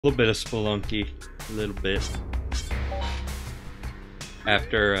A little bit of Spelunky, a little bit.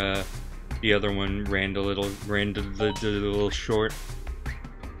 After the other one ran a little short.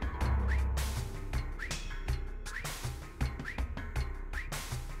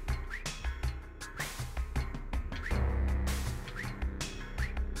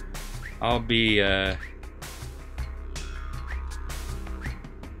 I'll be the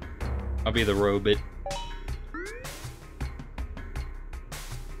robot.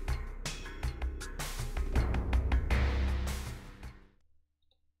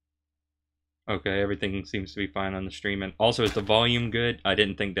 Okay, everything seems to be fine on the stream. And also, is the volume good? I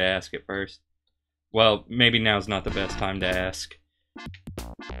didn't think to ask at first. Well, maybe now's not the best time to ask.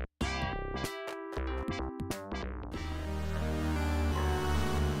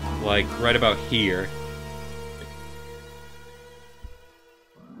 Like, right about here.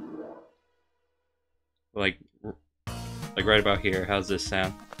 Like right about here. How's this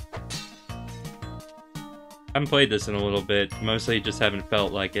sound? I haven't played this in a little bit. Mostly just haven't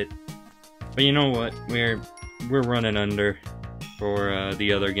felt like it. But you know what? We're running under for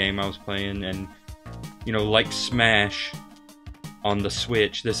the other game I was playing, and you know, like Smash on the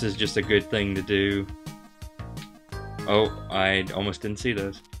Switch, this is just a good thing to do. Oh, I almost didn't see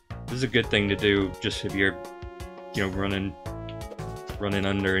those. This is a good thing to do, just if you're, you know, running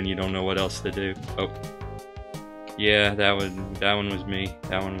under and you don't know what else to do. Oh, yeah, that one was me.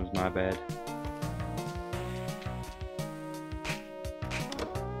 That one was my bad.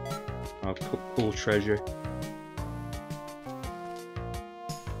 Oh, cool treasure.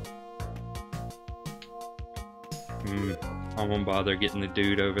 I won't bother getting the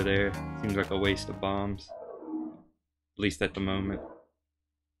dude over there. Seems like a waste of bombs. At least at the moment.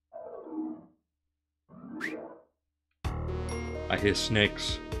 I hear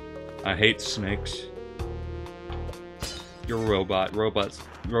snakes. I hate snakes. You're a robot. Robots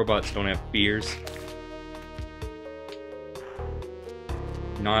don't have fears.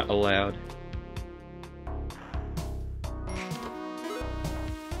 Not allowed.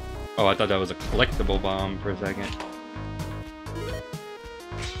 Oh, I thought that was a collectible bomb for a second.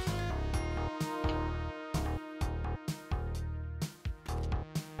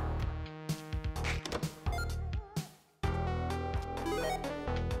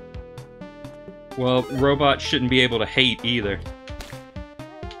 Well, robots shouldn't be able to hate either.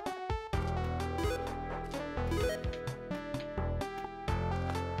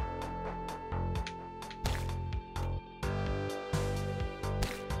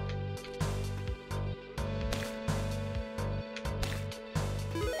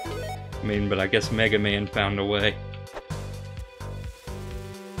 I mean, but I guess Mega Man found a way.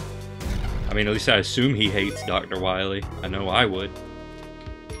 I mean, at least I assume he hates Dr. Wily. I know I would.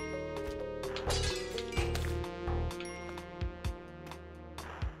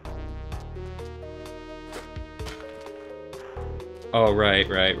 Oh, right.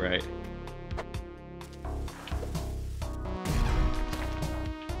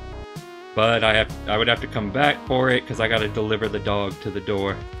 But I would have to come back for it because I gotta deliver the dog to the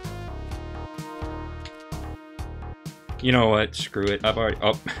door. You know what? Screw it. I've already...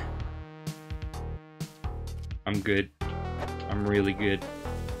 Oh. I'm good. I'm really good.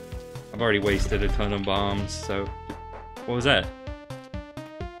 I've already wasted a ton of bombs, so... What was that?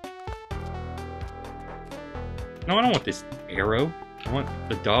 No, I don't want this arrow. I want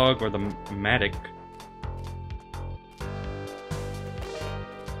the dog or the matic.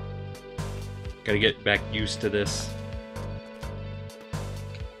 Gotta get back used to this.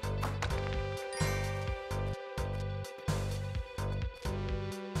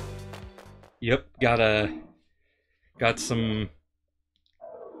 Yep, got a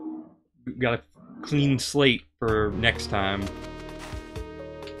clean slate for next time.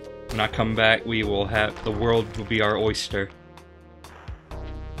 When I come back, we will have, the world will be our oyster.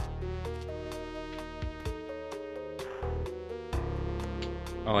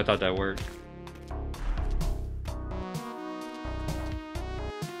 Oh, I thought that worked.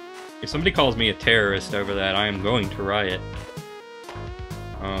 If somebody calls me a terrorist over that, I am going to riot.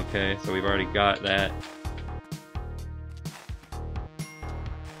 Okay, so we've already got that.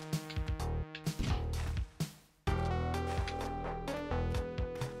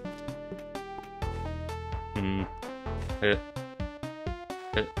 Hit.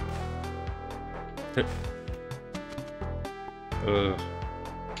 Ugh.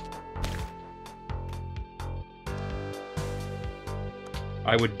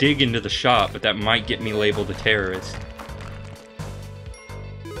 I would dig into the shop, but that might get me labeled a terrorist.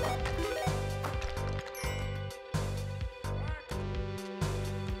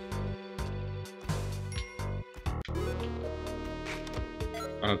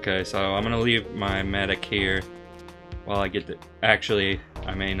 Okay, so I'm gonna leave my medic here while I get the... Actually,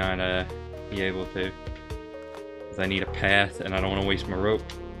 I may not be able to, because I need a path and I don't want to waste my rope.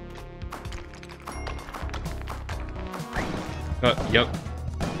 Oh, yep.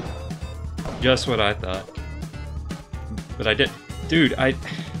 Just what I thought. But I did... Dude,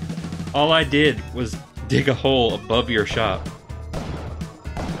 all I did was dig a hole above your shop.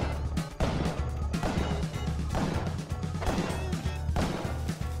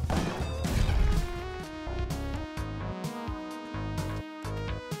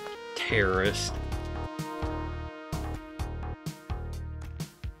 Terrorist.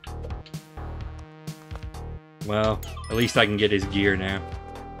 Well, at least I can get his gear now.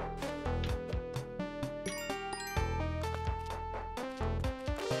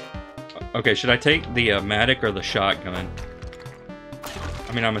 Okay, should I take the Matic or the shotgun?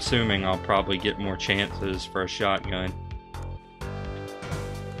 I mean, I'm assuming I'll probably get more chances for a shotgun.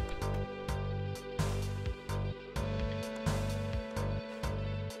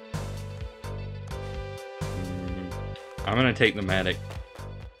 I'm gonna take the Matic.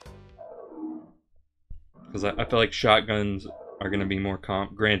 Because I feel like shotguns are gonna be more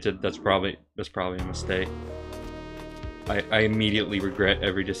granted, that's probably a mistake. I immediately regret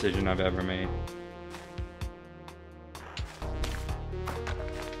every decision I've ever made.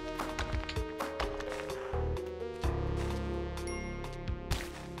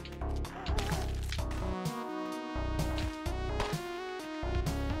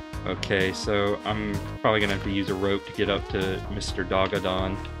 Okay, so I'm probably gonna have to use a rope to get up to Mr.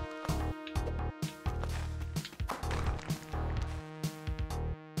 Dogadon.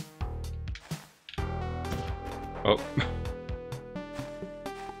 Oh.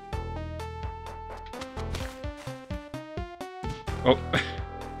 Oh.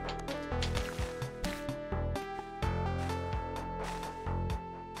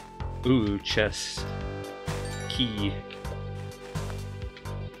 Ooh, chest. Key.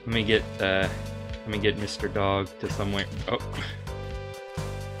 Let me get Mr. Dog to somewhere. Oh.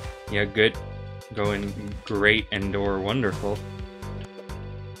 Yeah, good. Going great and/or wonderful.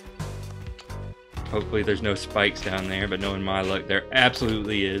 Hopefully there's no spikes down there, but knowing my luck, there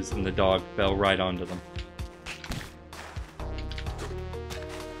absolutely is, and the dog fell right onto them.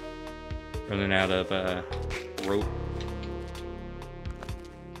 Running out of rope.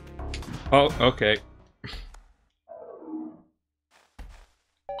 Oh, okay.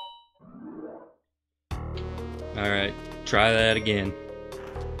 Alright, try that again.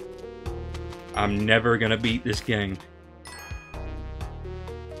 I'm never gonna beat this game.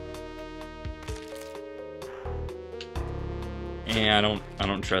 Yeah, I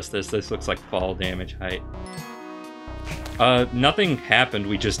don't trust this. This looks like fall damage height. Nothing happened.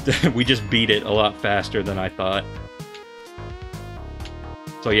 We just we just beat it a lot faster than I thought.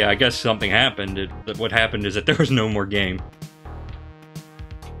 So yeah, I guess something happened. What happened is that there was no more game.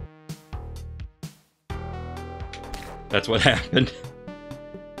 That's what happened.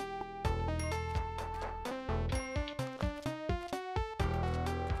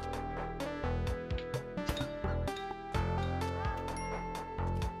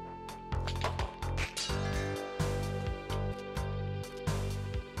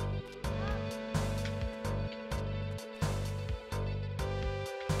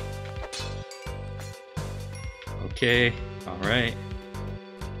 Okay, alright.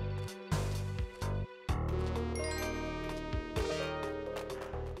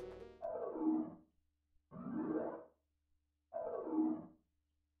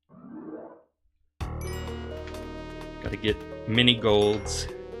 Gotta get mini golds.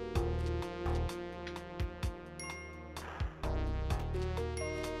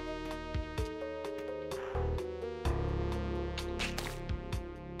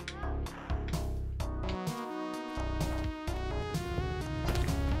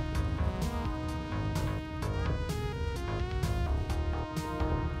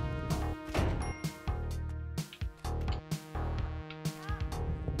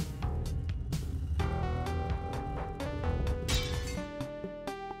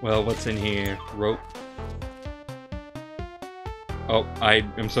 Well, what's in here? Rope. Oh, I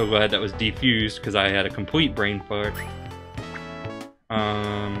am so glad that was defused because I had a complete brain fart.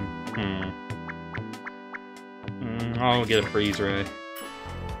 I'll get a freeze ray.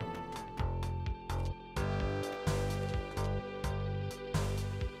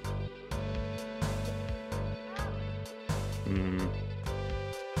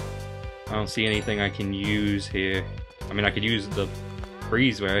 I don't see anything I can use here. I mean, I could use the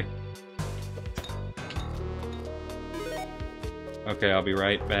freeze ray. Okay, I'll be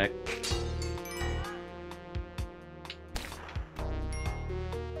right back.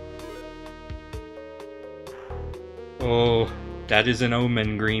 Oh, that is an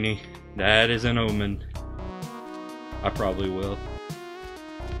omen, Greenie. That is an omen. I probably will.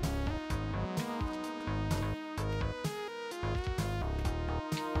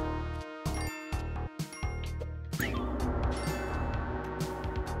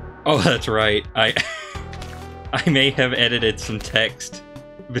 Oh, that's right. I may have edited some text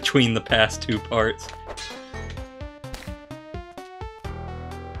between the past two parts.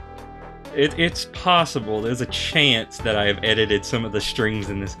 It's possible. There's a chance that I have edited some of the strings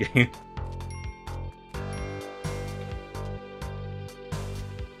in this game.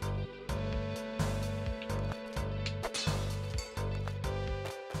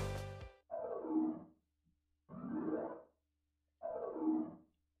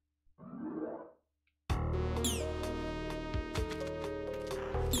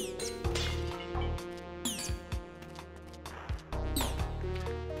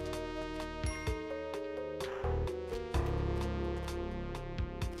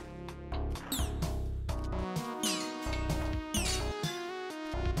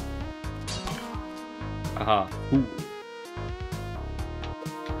 Aha. Ooh.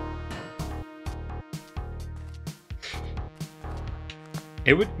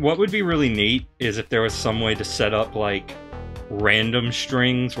 What would be really neat is if there was some way to set up like random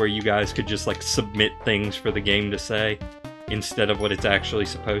strings where you guys could just like submit things for the game to say instead of what it's actually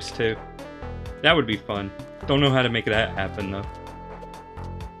supposed to. That would be fun. Don't know how to make that happen though.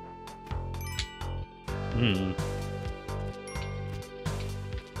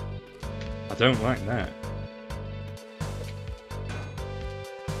 I don't like that.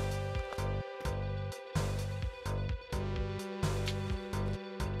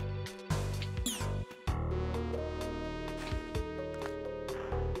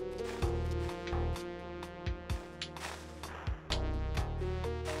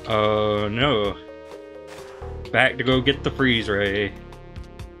 Oh no. Back to go get the freeze ray.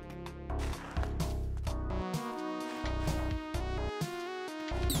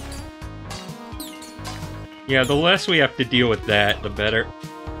 Yeah, the less we have to deal with that, the better.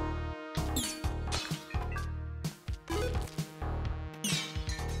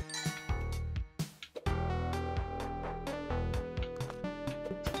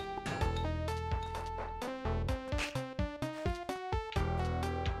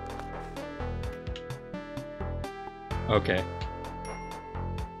 Okay.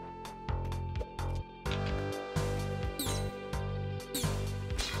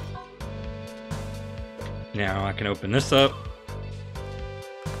 Now I can open this up.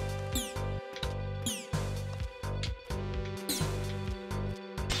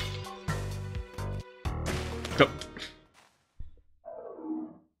 Go.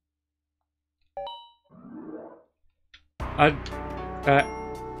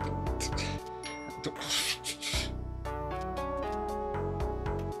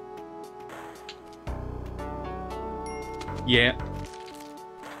 Yeah.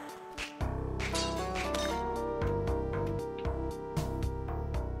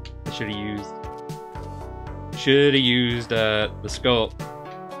 Should have used the skull.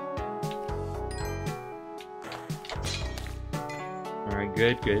 All right,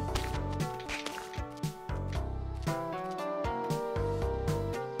 good.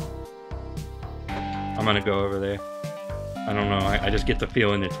 I'm gonna go over there. I don't know. I just get the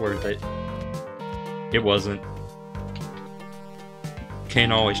feeling it's worth it. It wasn't.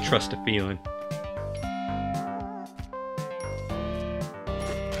 Can't always trust a feeling.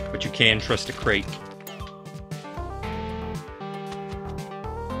 But you can trust a crate.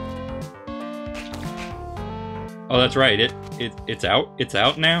 Oh, that's right. It's out. It's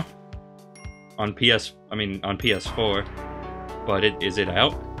out now. On PS4. But is it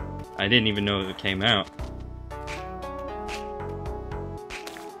out? I didn't even know it came out.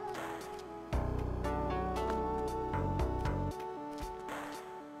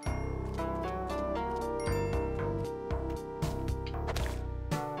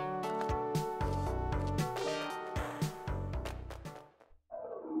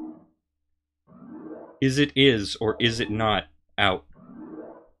 Is or is it not out?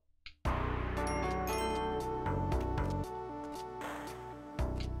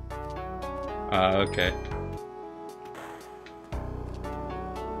 Okay.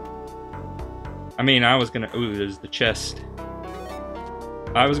 I mean, I was gonna... Ooh, there's the chest.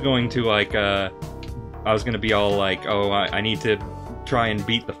 I was going to, like, I was gonna be all like, oh, I need to try and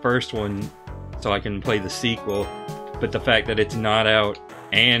beat the first one so I can play the sequel. But the fact that it's not out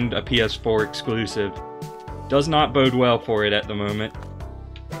and a PS4 exclusive does not bode well for it at the moment.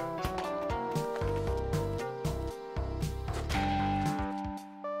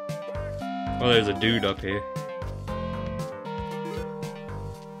 Well, there's a dude up here.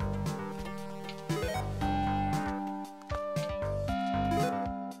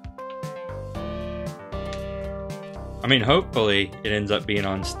 mean, hopefully it ends up being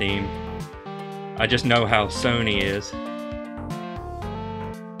on Steam. I just know how Sony is.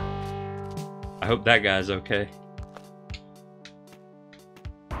 I hope that guy's okay.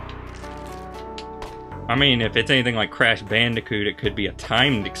 I mean, if it's anything like Crash Bandicoot, it could be a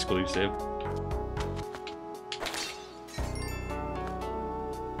timed exclusive.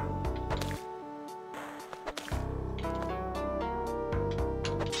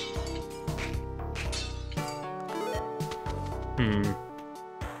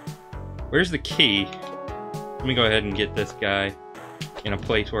 Where's the key? Let me go ahead and get this guy in a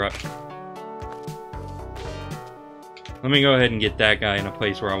place where Let me go ahead and get that guy in a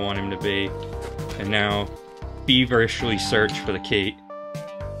place where I want him to be. And now, feverishly search for the key.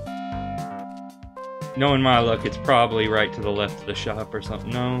 Knowing my luck, it's probably right to the left of the shop or something.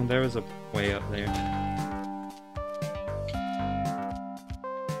 No, there was a way up there.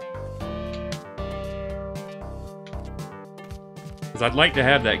 Because I'd like to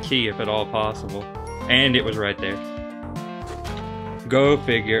have that key if at all possible. And it was right there. Go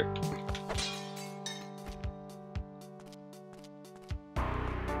figure.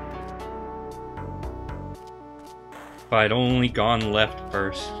 If I'd only gone left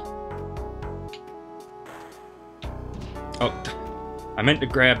first. Oh, I meant to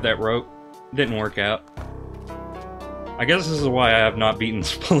grab that rope. Didn't work out. I guess this is why I have not beaten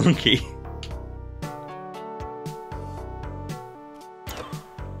Spelunky.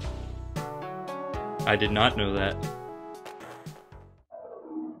 I did not know that.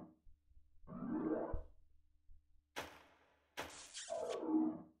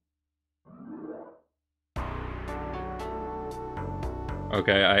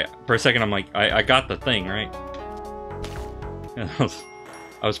 Okay, for a second I'm like, I got the thing, right?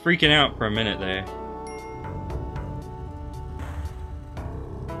 I was freaking out for a minute there.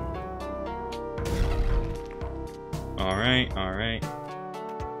 Alright, alright.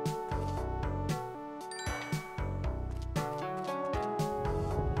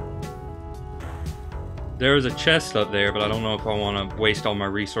 There was a chest up there, but I don't know if I want to waste all my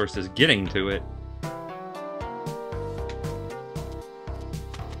resources getting to it.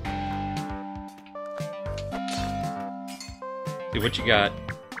 See what you got.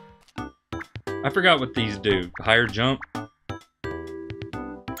 I forgot what these do. Higher jump?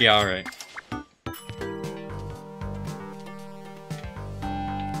 Yeah, alright.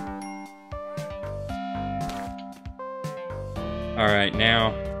 Alright,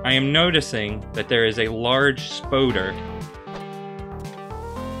 now I am noticing that there is a large spoder.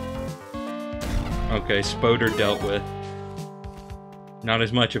 Okay, spoder dealt with. Not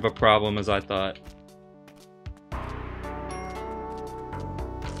as much of a problem as I thought.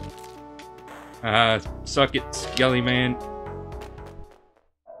 Suck it, Skelly Man.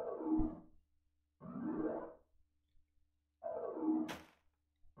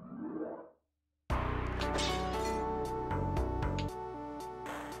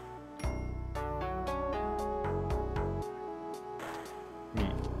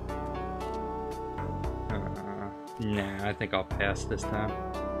 Nah, I think I'll pass this time.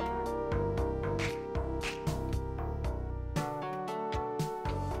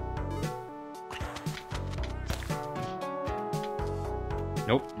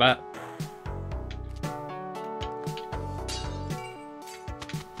 Nope, bye.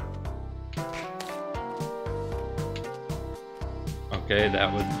 Okay,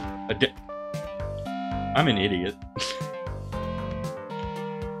 that was I'm an idiot.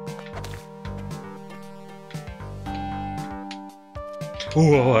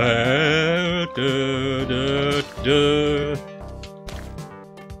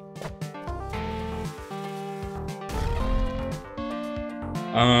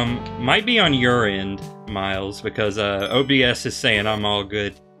 Might be on your end, Miles, because OBS is saying I'm all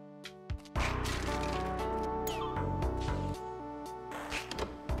good.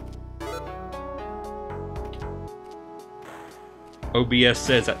 OBS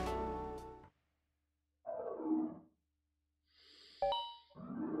says that.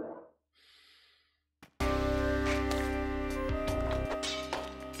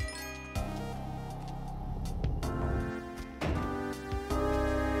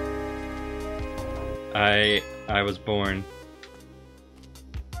 I was born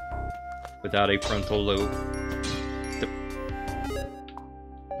without a frontal lobe.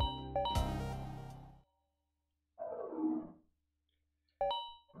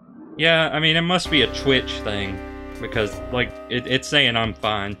 Yeah, I mean, it must be a Twitch thing, because, like, it's saying I'm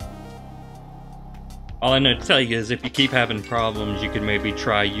fine. All I know to tell you is if you keep having problems, you could maybe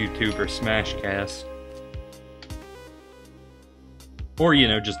try YouTube or Smashcast. Or, you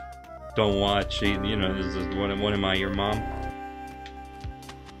know, just don't watch. You know, this is what am I, your mom?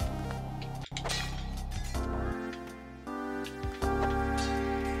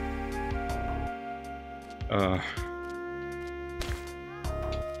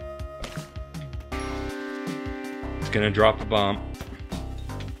 It's gonna drop a bomb.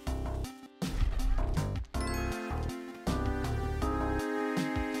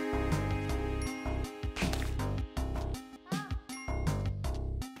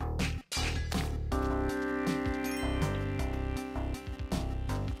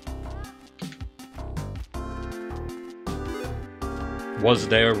 Was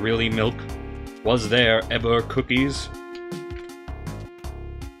there really milk? Was there ever cookies?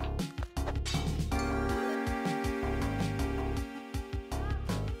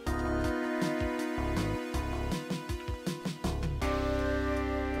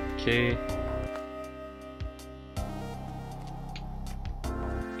 Okay.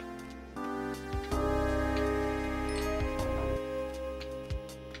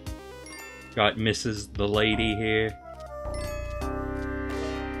 Got Mrs. the lady here.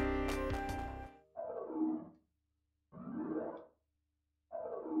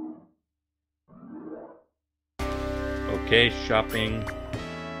 Okay, shopping,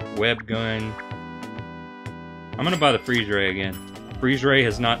 web gun. I'm gonna buy the freeze ray again. Freeze ray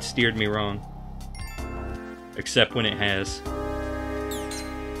has not steered me wrong. Except when it has.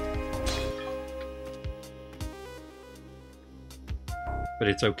 But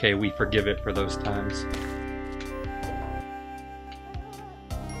it's okay, we forgive it for those times.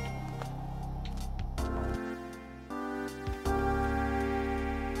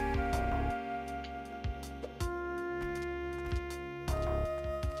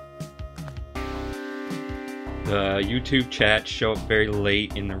 The YouTube chats show up very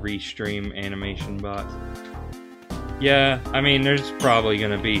late in the restream animation box. Yeah, I mean, there's probably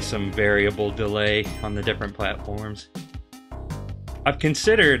going to be some variable delay on the different platforms. I've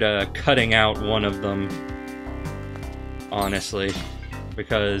considered cutting out one of them, honestly,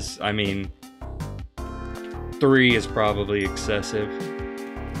 because, I mean, 3 is probably excessive.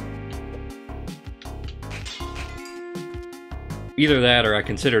 Either that, or I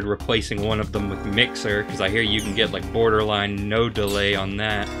considered replacing one of them with Mixer, because I hear you can get like borderline no delay on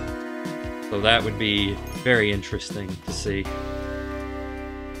that. So that would be very interesting to see,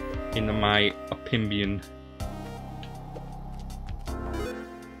 in my opinion.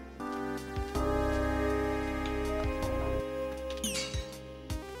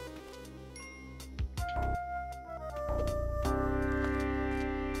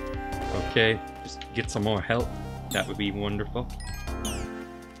 Okay, just get some more help. That would be wonderful.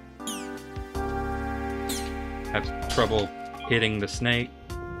 Have trouble hitting the snake.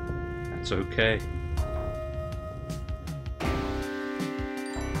 That's okay.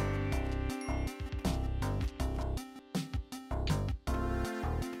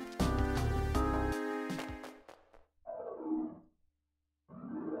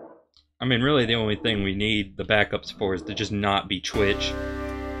 I mean, really the only thing we need the backups for is to just not be Twitch.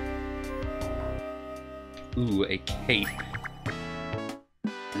 Ooh, a cape.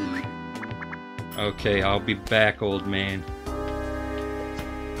 Okay, I'll be back, old man.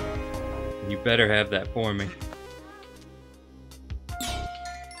 You better have that for me.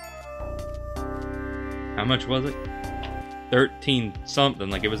 How much was it? 13 something.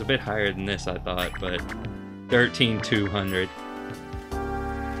 Like, it was a bit higher than this, I thought, but 13,200.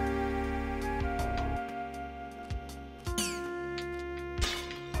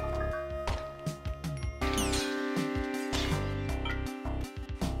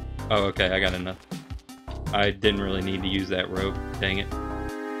 Oh, okay, I got enough. I didn't really need to use that rope. Dang it.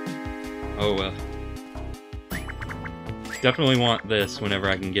 Oh well. Definitely want this whenever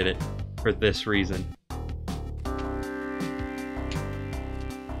I can get it, for this reason.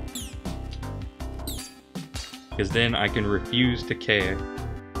 Because then I can refuse to care.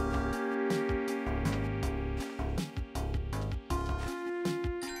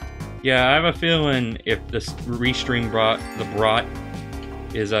 Yeah, I have a feeling if this restream brought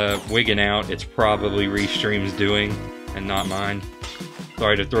is wigging out, it's probably Restream's doing and not mine.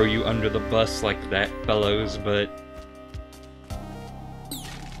 Sorry to throw you under the bus like that, fellows, but...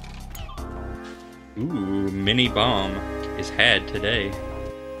 Ooh, mini bomb is had today.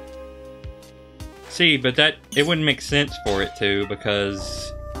 See, but it wouldn't make sense for it to,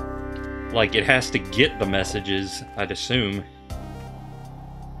 because like it has to get the messages, I'd assume.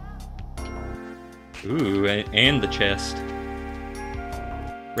 Ooh, and the chest.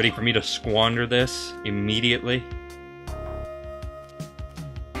 Ready for me to squander this immediately?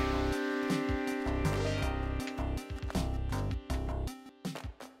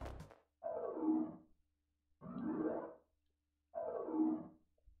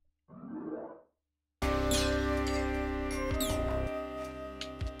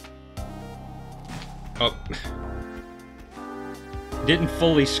 Oh. Didn't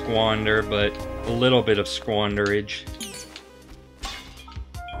fully squander, but a little bit of squanderage.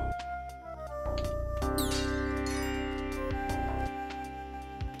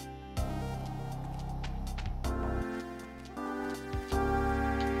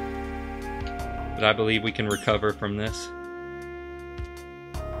 But I believe we can recover from this.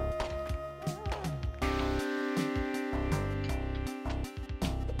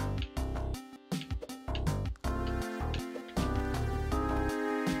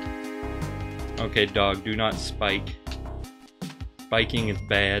 Okay, dog, do not spike. Spiking is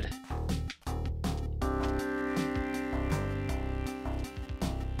bad.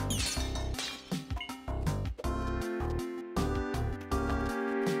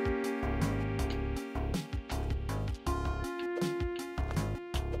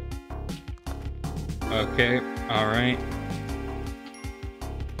 Okay, alright.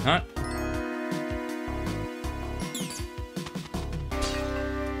 Not.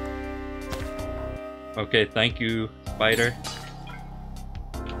 Okay, thank you, spider.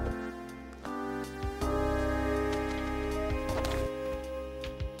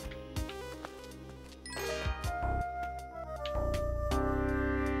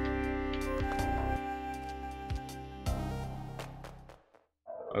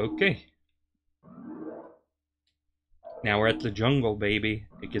 Okay. Now we're at the jungle, baby.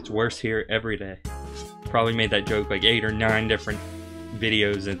 It gets worse here every day. Probably made that joke like 8 or 9 different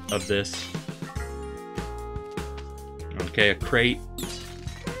videos of this. Okay, a crate.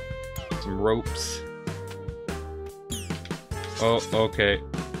 Some ropes. Oh, okay.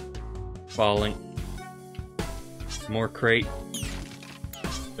 Falling. More crate.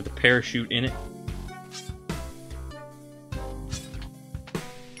 With a parachute in it.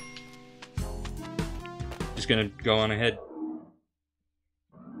 Just gonna go on ahead.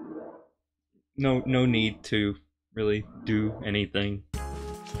 No need to really do anything.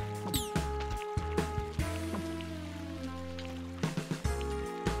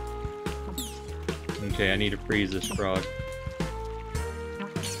 Okay, I need to freeze this frog.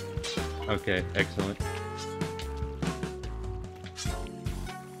 Okay, excellent.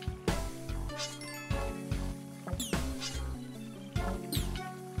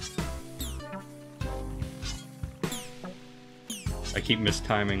 I keep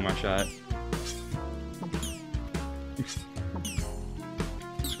mistiming my shot.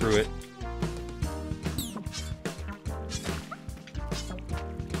 Screw it.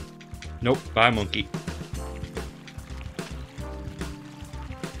 Nope, bye monkey.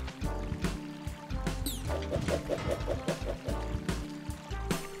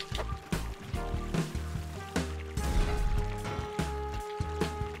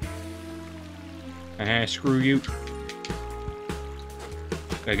 Screw you.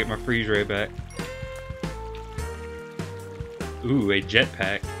 Gotta get my freeze ray back. Ooh, a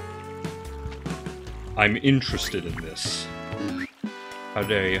jetpack. I'm interested in this. How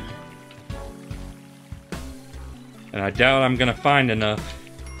dare you? And I doubt I'm gonna find enough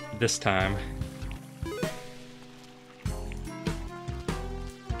this time.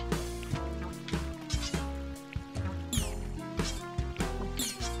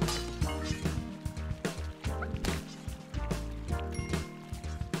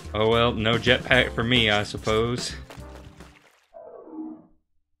 Oh well, no jetpack for me, I suppose.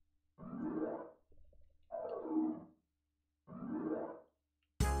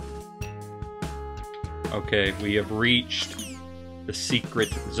 Okay, we have reached the secret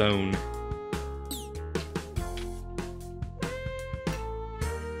zone.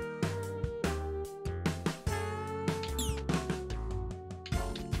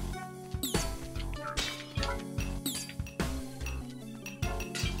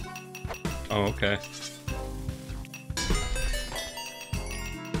 Oh, okay.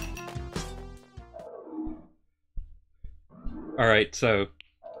 Alright, so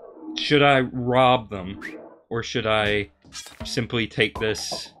should I rob them, or should I simply take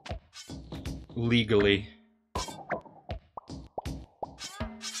this legally?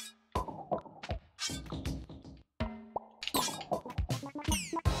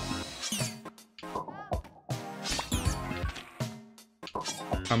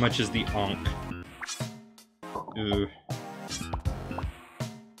 How much is the onk? Ooh.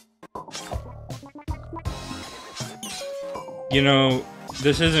 You know,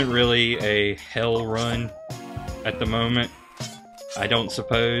 this isn't really a hell run at the moment, I don't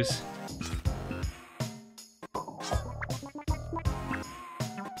suppose.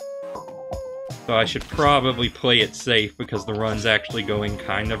 So I should probably play it safe because the run's actually going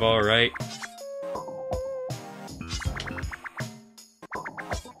kind of alright.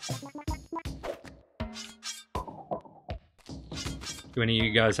 Do any of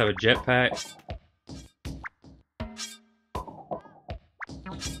you guys have a jetpack?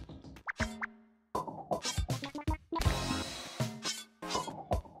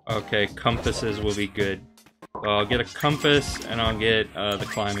 Okay, compasses will be good. So I'll get a compass and I'll get the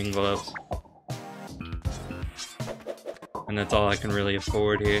climbing gloves. And that's all I can really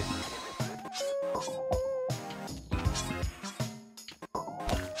afford here.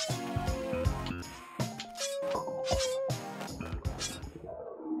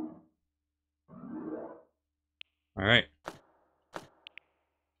 Alright.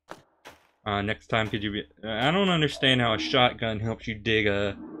 Next time could you be... I don't understand how a shotgun helps you dig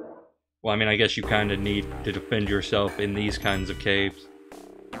a... Well, I mean, I guess you kind of need to defend yourself in these kinds of caves.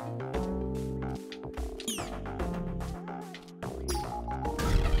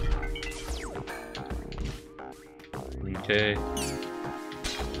 Okay.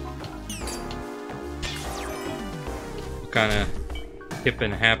 What kind of hip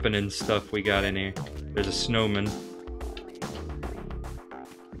and happening stuff we got in here? There's a snowman.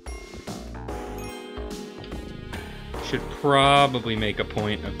 Should probably make a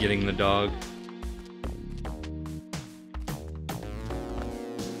point of getting the dog.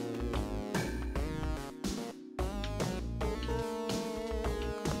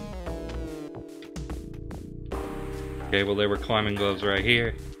 Okay, well there were climbing gloves right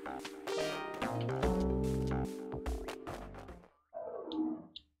here.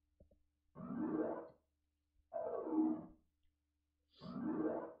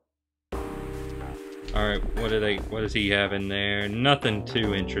 Alright, what does he have in there? Nothing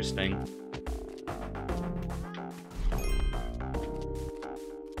too interesting.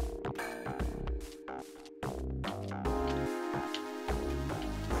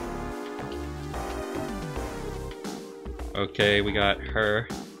 Okay, we got her.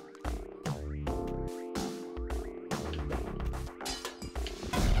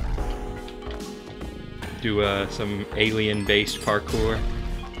 Do some alien-based parkour.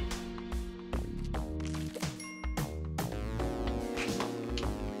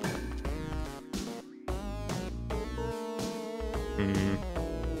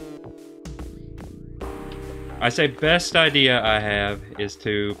 I say best idea I have is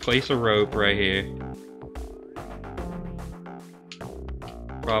to place a rope right here.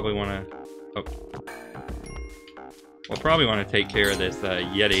 Probably want to... Oh. We'll probably want to take care of this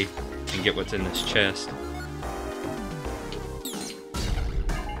Yeti and get what's in this chest.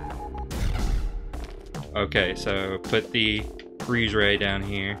 Okay, so put the freeze ray down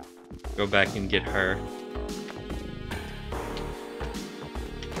here. Go back and get her.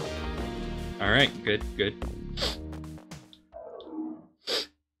 Alright, good, good.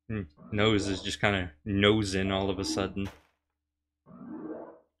 Nose is just kind of nosing all of a sudden.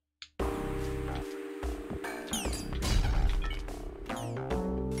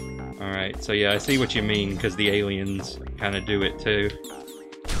 Alright, so yeah, I see what you mean, because the aliens kind of do it too.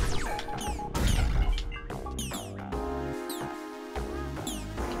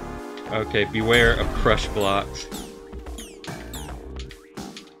 Okay, beware of crush blocks.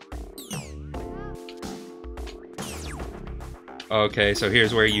 Okay, so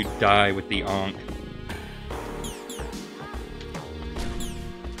here's where you die with the Ankh.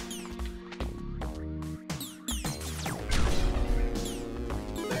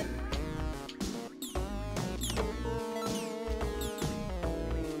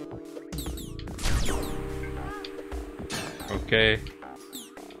 Okay.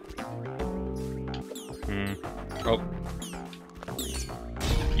 Oh.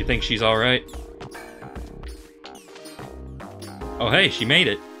 You think she's alright? Oh hey, she made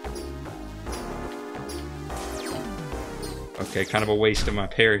it. Okay, kind of a waste of my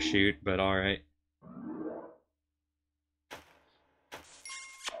parachute, but alright.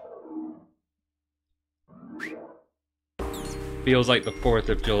 Feels like the 4th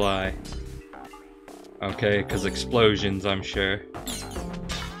of July. Okay, because explosions, I'm sure.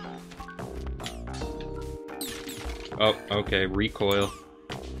 Oh, okay, recoil.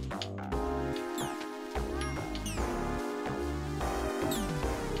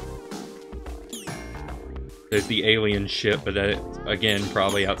 There's the alien ship, but that, again,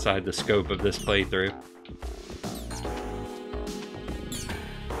 probably outside the scope of this playthrough.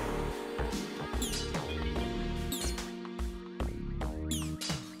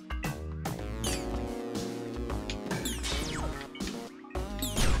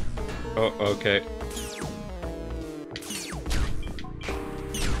 Oh, okay.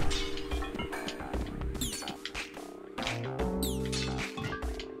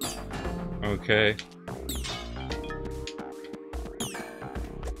 Okay.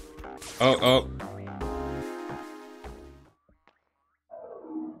 Oh, oh.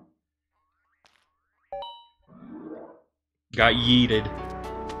 Got yeeted.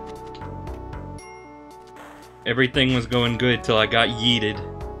 Everything was going good till I got yeeted.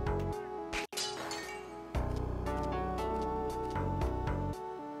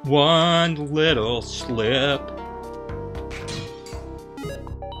 One little slip.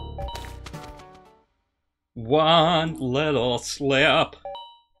 One little slip.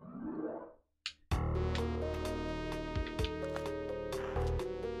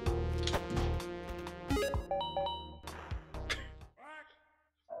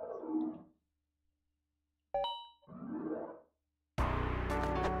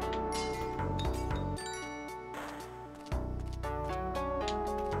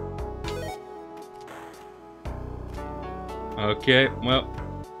 Okay, well.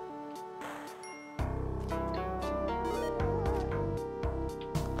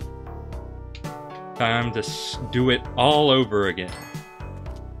 Time to do it all over again.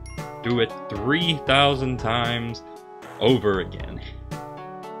 Do it 3,000 times over again.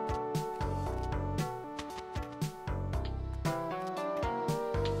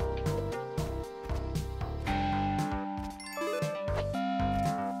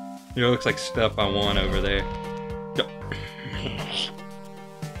 It looks like stuff I want over there.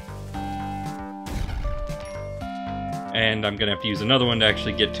 And I'm gonna have to use another one to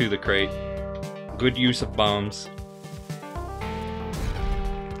actually get to the crate. Good use of bombs.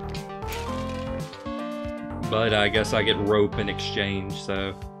 But I guess I get rope in exchange,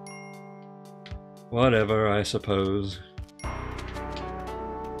 so... whatever, I suppose.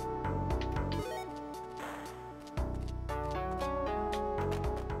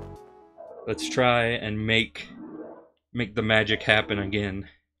 Let's try and make the magic happen again.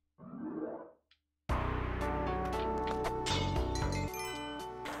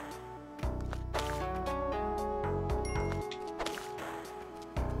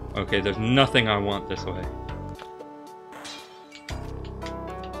 Okay, there's nothing I want this way.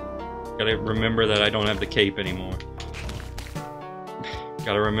 Gotta remember that I don't have the cape anymore.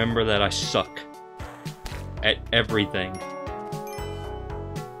 Gotta remember that I suck at everything.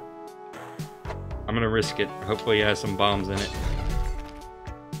 I'm gonna risk it. Hopefully it has some bombs in it.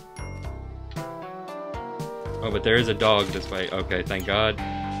 Oh, but there is a dog this way. Okay, thank God.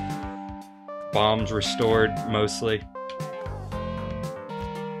 Bombs restored, mostly.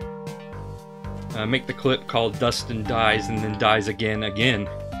 Make the clip called Dustin Dies and then dies again.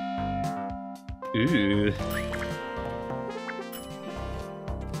 Ooh.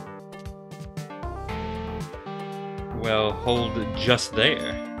 Well, hold it just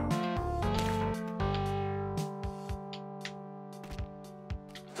there.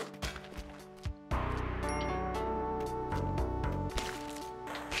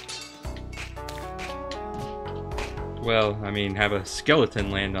 Well, I mean, have a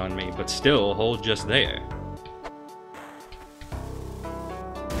skeleton land on me, but still hold just there.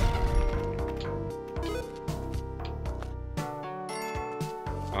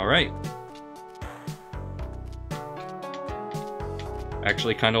 Alright.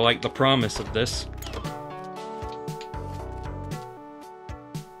 Actually kind of like the promise of this.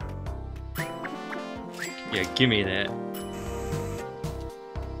 Yeah, gimme that.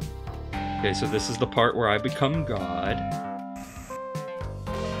 Okay, so this is the part where I become God.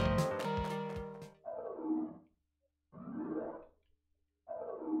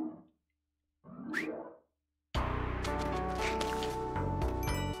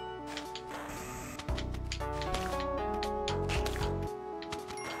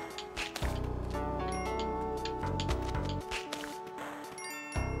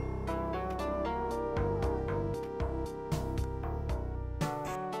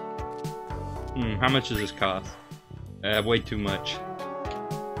 How much does this cost? Way too much.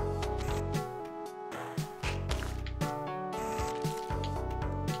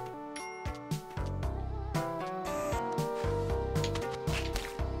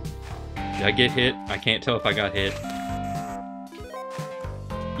 Did I get hit? I can't tell if I got hit.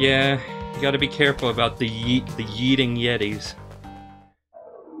 Yeah, you gotta be careful about the yeeting yetis.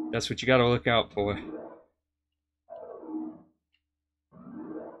 That's what you gotta look out for.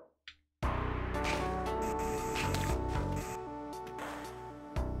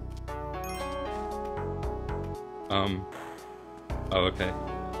 Oh, okay.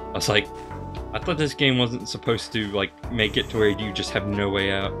 I was like, I thought this game wasn't supposed to, like, make it to where you just have no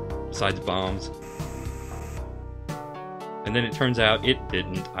way out besides bombs. And then it turns out it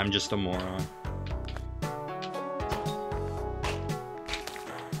didn't. I'm just a moron.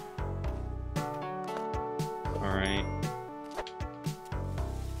 Alright.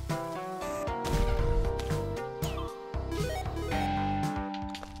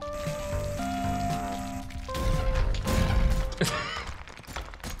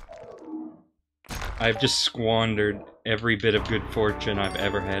 I've just squandered every bit of good fortune I've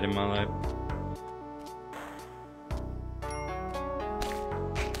ever had in my life.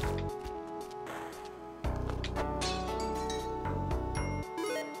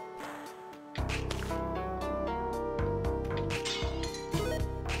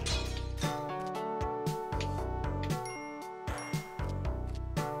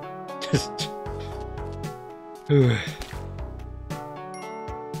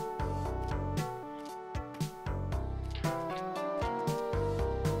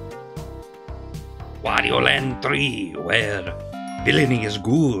 Wario Land 3, where villainy is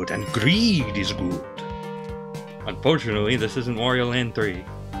good and greed is good. Unfortunately, this isn't Wario Land 3.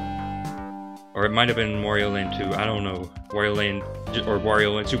 Or it might have been Wario Land 2, I don't know. Wario Land, or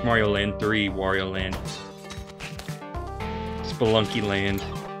Wario Land, Super Mario Land 3, Wario Land. Spelunky Land.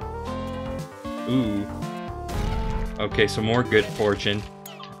 Ooh. Okay, some more good fortune.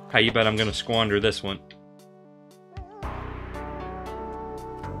 How you bet I'm gonna squander this one?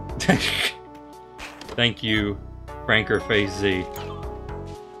 Thank you, Franker Face Z.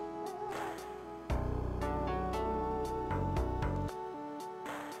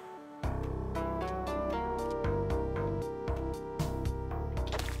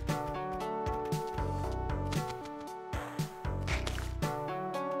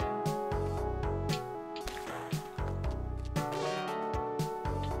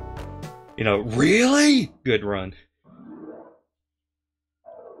 You know, really good run.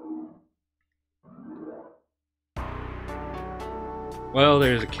 Well,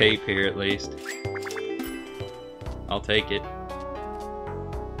 there's a cape here at least. I'll take it.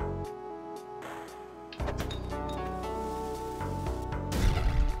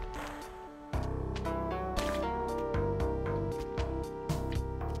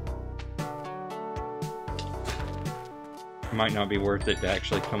 It might not be worth it to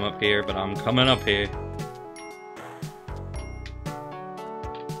actually come up here, but I'm coming up here.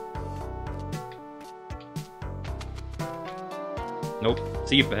 Nope.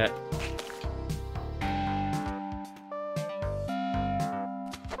 See you, bat.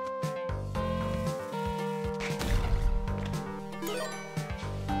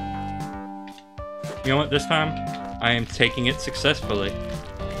 You know what? This time, I am taking it successfully.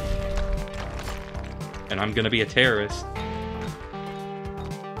 And I'm gonna be a terrorist.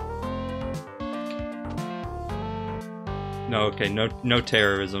 No, okay, no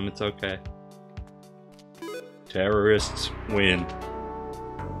terrorism, it's okay. Terrorists win.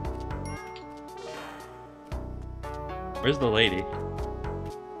 Where's the lady?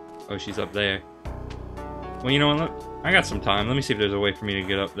 Oh, she's up there. Well, you know what, look, I got some time. Let me see if there's a way for me to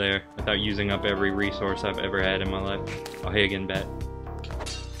get up there without using up every resource I've ever had in my life. Oh, hey again, bat.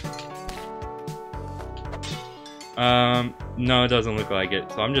 No, it doesn't look like it.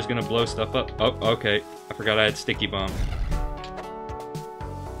 So I'm just gonna blow stuff up. Oh, okay. I forgot I had sticky bomb.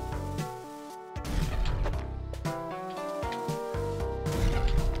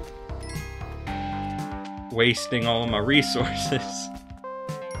 Wasting all of my resources.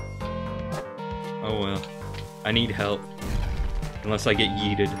 Oh well. I need help. Unless I get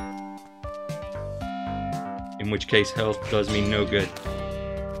yeeted. In which case health does me no good.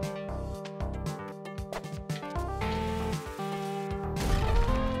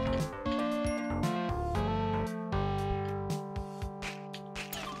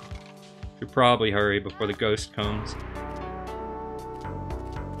 Should probably hurry before the ghost comes.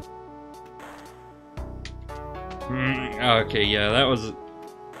 Okay, yeah, that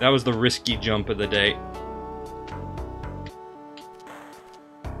was the risky jump of the day.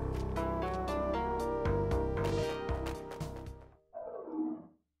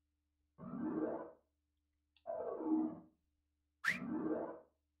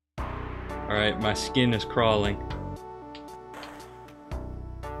 Alright, my skin is crawling.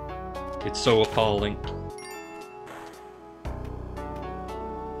 It's so appalling.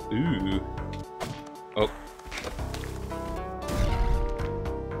 Ooh. Oh.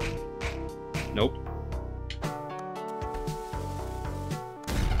 Nope.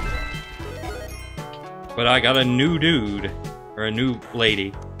 But I got a new dude. Or a new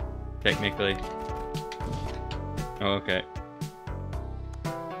lady. Technically. Oh, okay.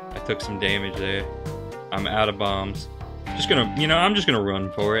 I took some damage there. I'm out of bombs. Just gonna, you know, I'm just gonna run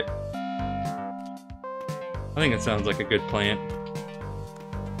for it. I think it sounds like a good plan.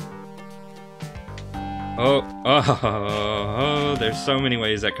 Oh, there's so many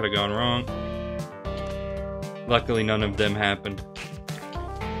ways that could have gone wrong. Luckily, none of them happened.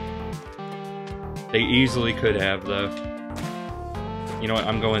 They easily could have, though. You know what?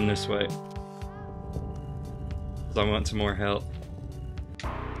 I'm going this way. Because I want some more health.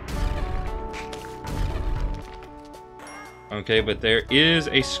 Okay, but there is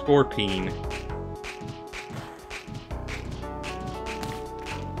a scorpion.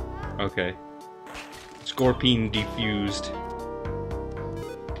 Okay. Scorpion defused.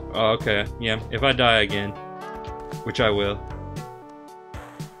 Oh, okay, yeah, if I die again, which I will.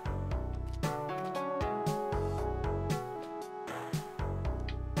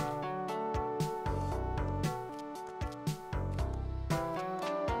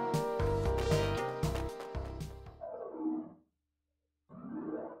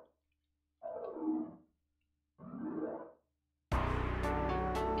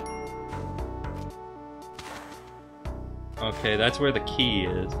 Okay, that's where the key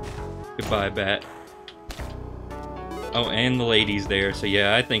is. Goodbye, bat. Oh, and the lady's there, so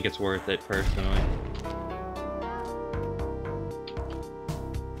yeah, I think it's worth it, personally.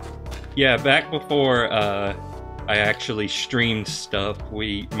 Yeah, back before I actually streamed stuff,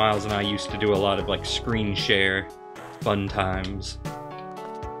 Miles and I used to do a lot of, like, screen share fun times.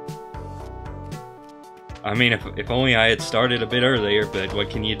 I mean, if only I had started a bit earlier, but what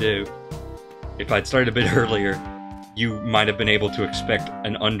can you do? If I'd started a bit earlier, you might have been able to expect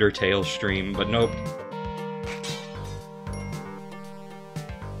an Undertale stream, but nope.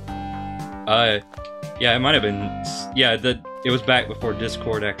 Yeah, it might have been... Yeah, it was back before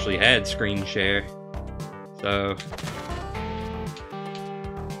Discord actually had screen share. So...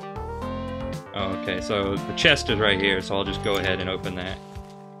 Oh, okay, so the chest is right here, so I'll just go ahead and open that.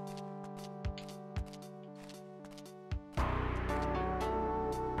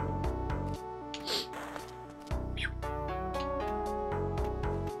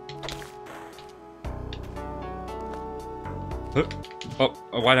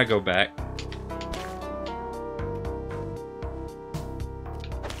 Oh, why'd I go back?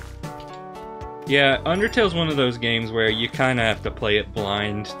 Yeah, Undertale's one of those games where you kind of have to play it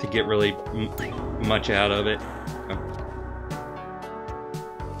blind to get really much out of it. Oh.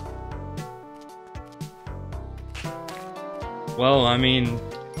 Well, I mean,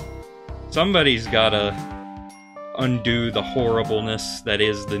 somebody's gotta undo the horribleness that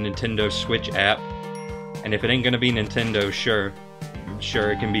is the Nintendo Switch app. And if it ain't gonna be Nintendo, sure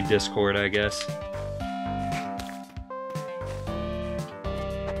it can be Discord, I guess.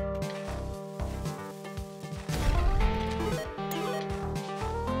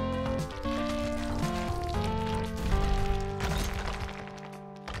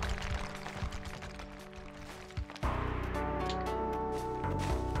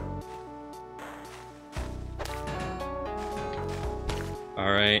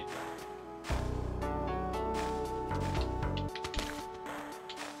 Alright.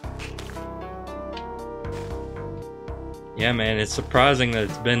 Yeah, man, it's surprising that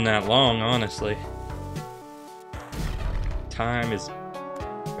it's been that long, honestly. Time is...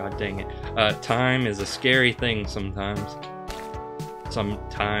 God dang it. Time is a scary thing sometimes.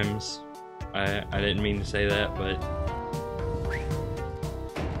 Sometimes. I didn't mean to say that, but...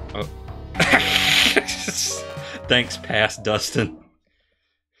 Oh. Thanks, past Dustin.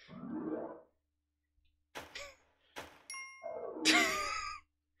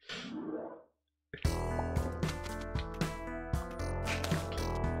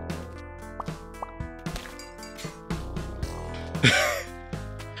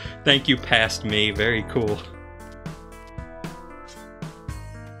 Thank you, past me. Very cool.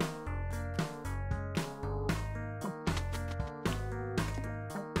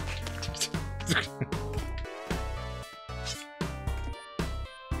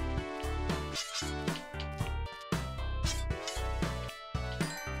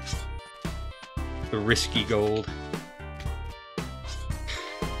 The risky gold.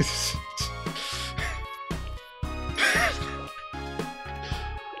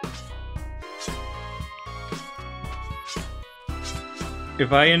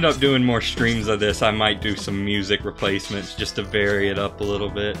 If I end up doing more streams of this, I might do some music replacements just to vary it up a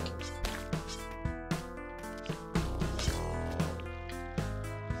little bit.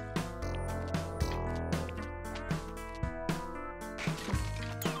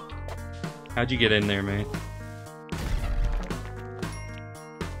 How'd you get in there, man?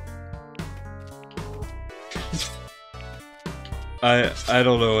 I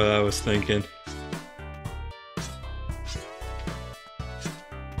don't know what I was thinking.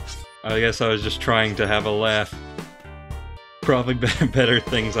 I guess I was just trying to have a laugh. Probably better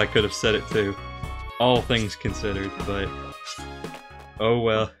things I could have said it to. All things considered, but... Oh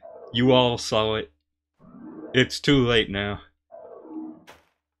well. You all saw it. It's too late now.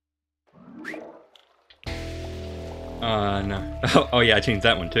 No. Oh yeah, I changed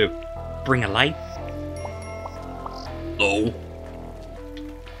that one too. Bring a light? Low.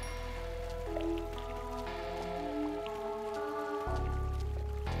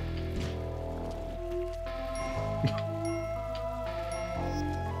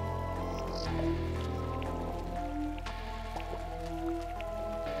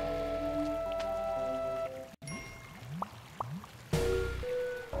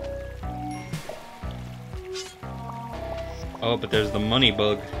 Oh, but there's the money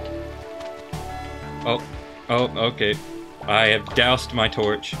bug. Oh, okay. I have doused my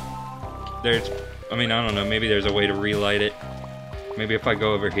torch. I mean, I don't know, maybe there's a way to relight it. Maybe if I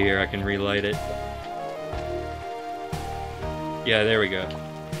go over here, I can relight it. Yeah, there we go.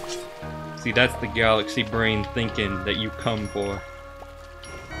 See, that's the galaxy brain thinking that you come for.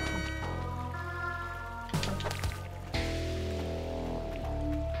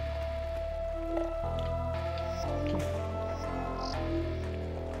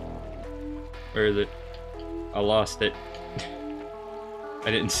 Where is it? I lost it.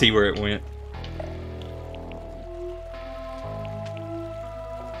 I didn't see where it went.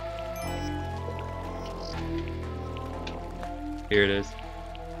 Here it is.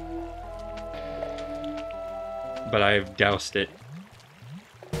 But I've doused it.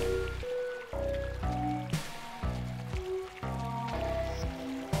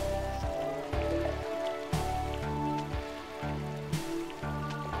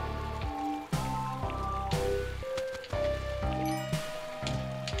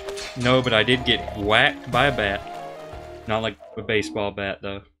 No, but I did get whacked by a bat. Not like a baseball bat,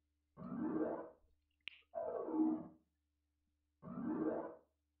 though.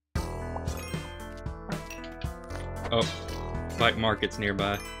 Oh, black market's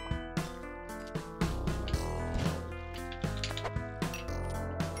nearby.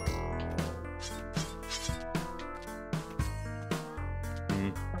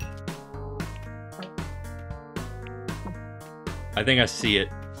 I think I see it.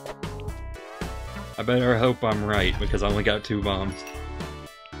 I better hope I'm right, because I only got 2 bombs.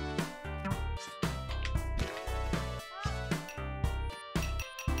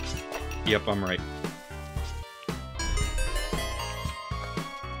 Yep, I'm right.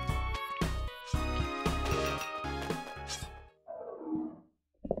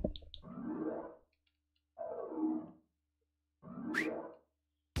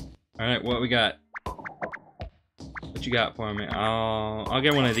 Alright, what we got? What you got for me? I'll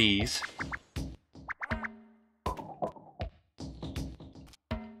get one of these.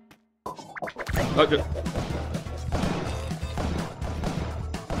 Oh,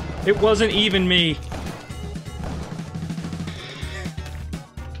 it wasn't even me.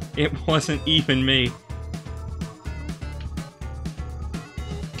 It wasn't even me.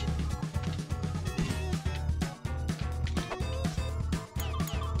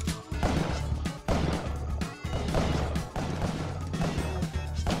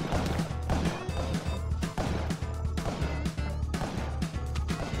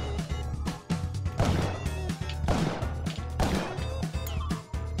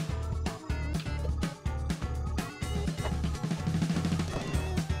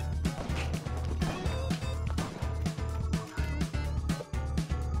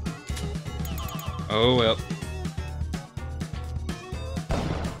 Oh well.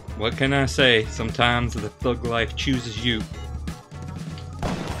 What can I say? Sometimes the thug life chooses you.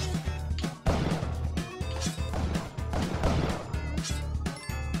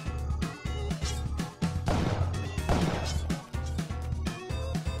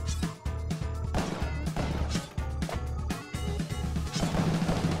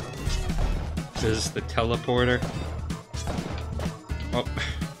 This is the teleporter. Oh,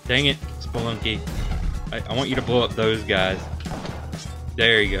 dang it, Spelunky. I want you to blow up those guys.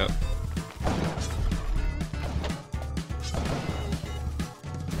 There you go.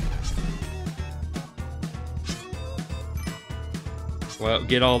 Well,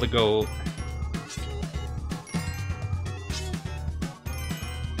 get all the gold.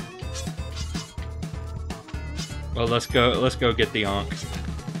 Well, let's go get the Ankh.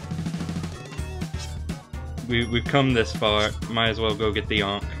 We've come this far. Might as well go get the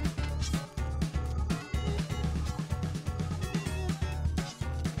Ankh.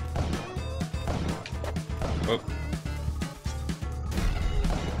 Oh.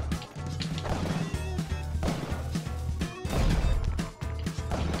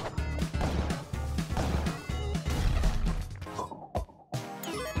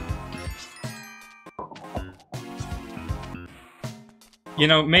 You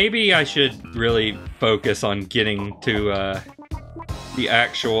know, maybe I should really focus on getting to the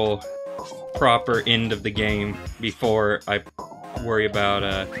actual proper end of the game before I worry about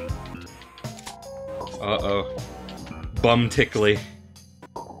uh-oh. Bum Tickley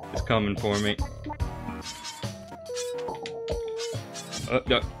is coming for me.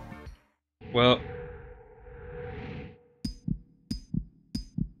 No. Well.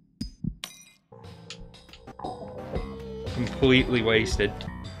 Completely wasted.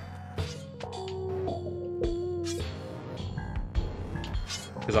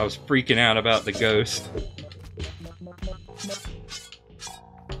 Because I was freaking out about the ghost.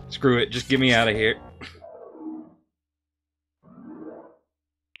 Screw it, just get me out of here.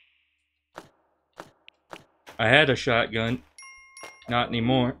 I had a shotgun. Not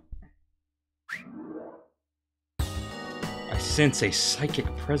anymore. I sense a psychic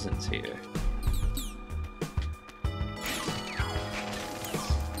presence here.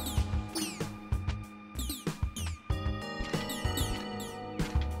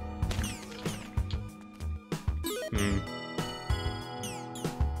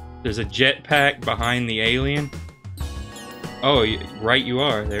 There's a jetpack behind the alien. Oh, right you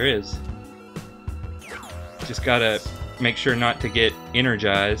are. There is. Just gotta make sure not to get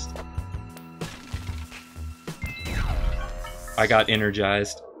energized. I got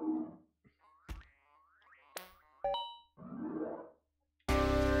energized.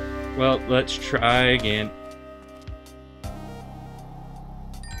 Well, let's try again.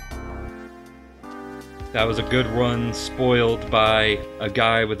 That was a good run, spoiled by a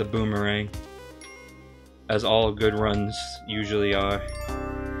guy with a boomerang. As all good runs usually are.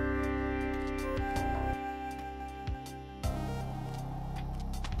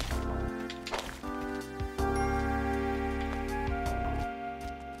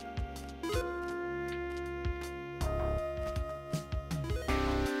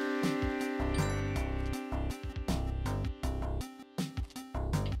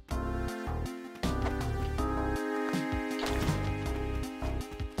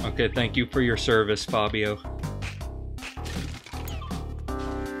 Okay, thank you for your service, Fabio.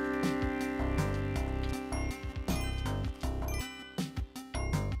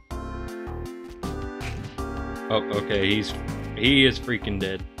 Oh, okay, he is freaking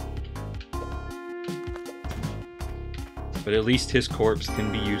dead. But at least his corpse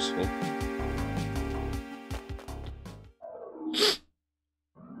can be useful.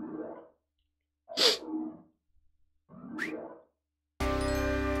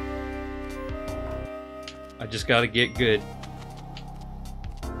 I just gotta get good.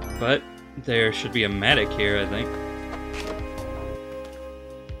 But there should be a medic here, I think.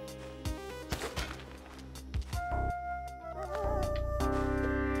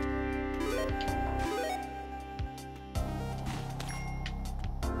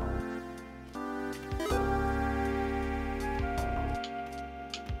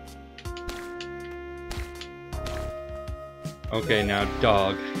 Okay, now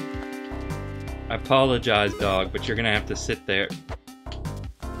dog. I apologize, dog, but you're gonna have to sit there.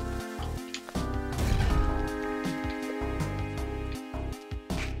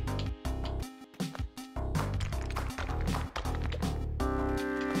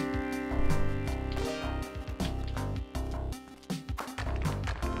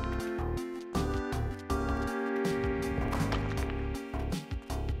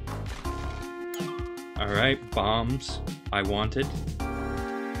 Alright, bombs I wanted.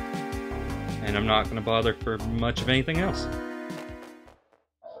 And I'm not going to bother for much of anything else.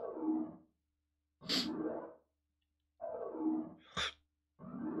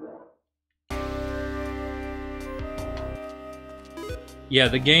 Yeah,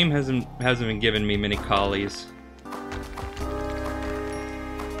 the game hasn't been giving me many collies.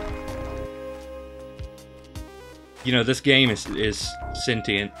 You know, this game is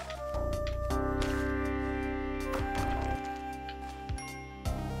sentient.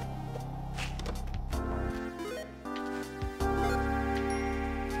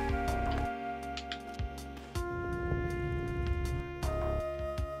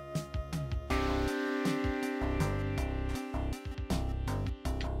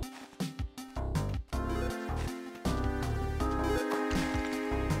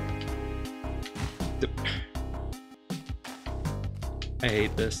 I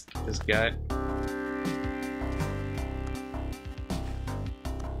hate this guy.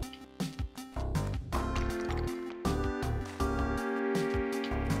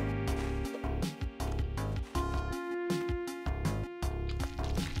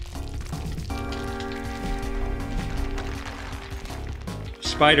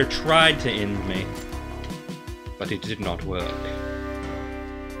 Spider tried to end me, but it did not work.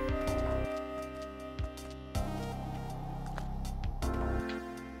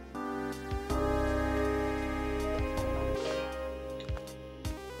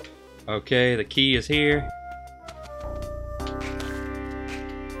 Okay, the key is here.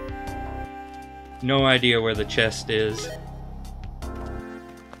 No idea where the chest is,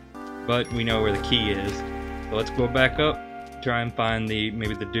 but we know where the key is. So let's go back up, try and find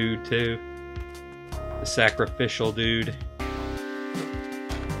maybe the dude too. The sacrificial dude.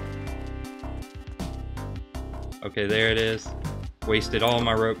 Okay, there it is. Wasted all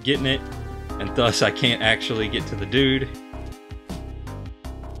my rope getting it, and thus I can't actually get to the dude.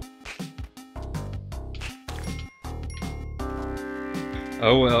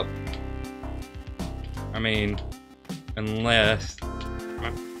 Oh well. I mean, unless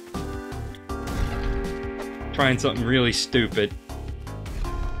trying something really stupid.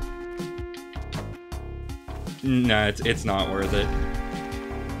 Nah, it's not worth it.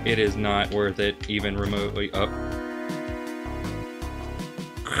 It is not worth it, even remotely. Up.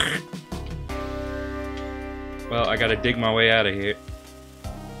 Well, I gotta dig my way out of here.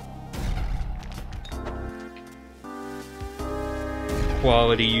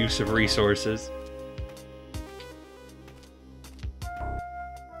 Quality use of resources.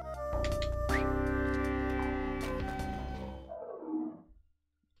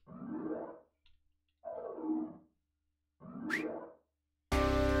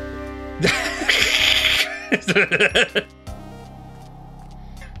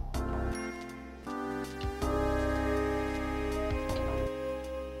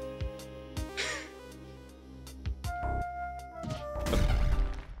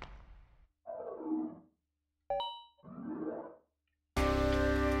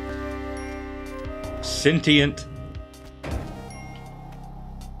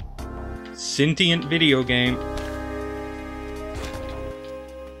 Sentient video game.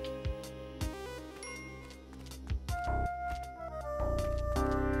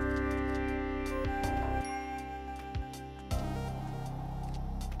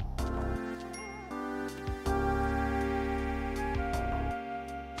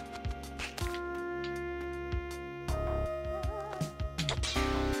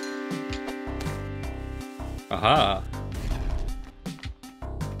 Aha.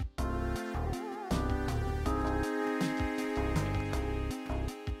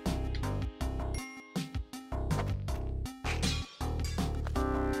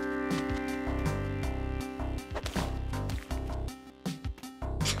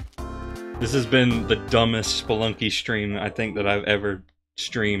 This has been the dumbest Spelunky stream I think that I've ever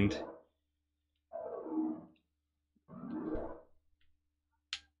streamed.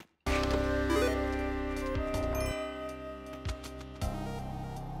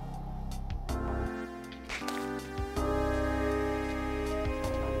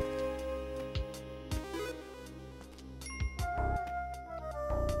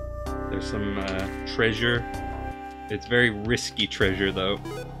 There's some treasure. It's very risky treasure though.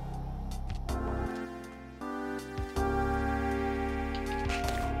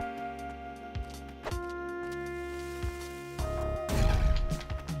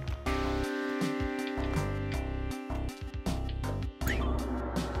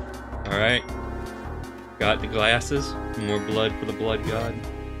 Alright. Got the glasses. More blood for the blood god.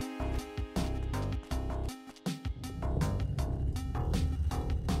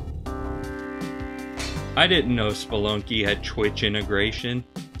 I didn't know Spelunky had Twitch integration.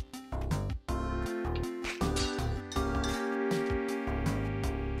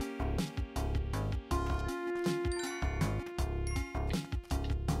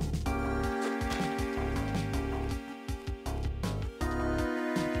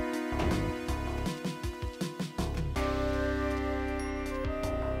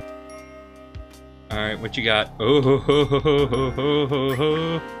 Alright, what you got? Oh ho ho ho ho ho ho ho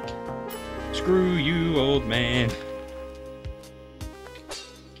ho. Screw you, old man.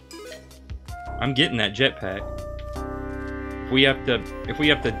 I'm getting that jetpack. If we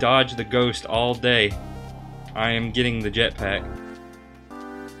have to dodge the ghost all day, I am getting the jetpack.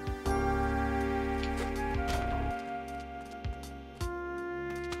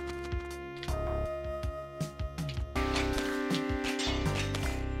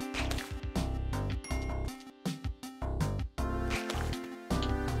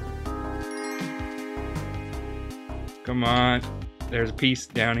 Come on. There's a piece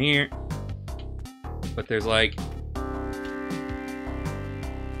down here. But there's like...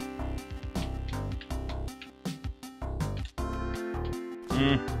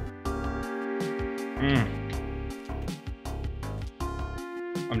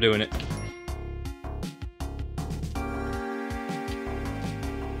 I'm doing it.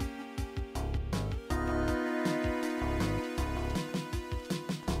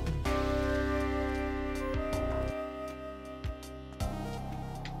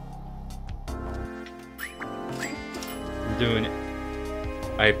 Doing it.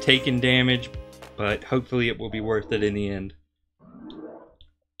 I have taken damage, but hopefully it will be worth it in the end.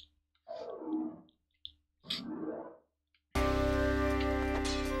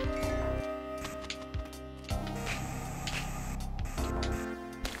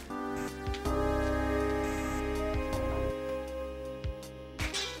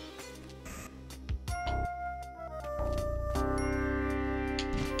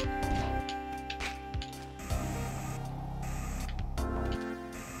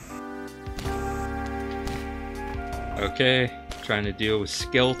 Okay, trying to deal with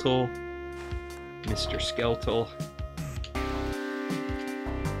Skeletal. Mr. Skeletal.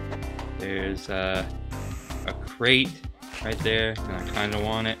 There's a crate right there, and I kind of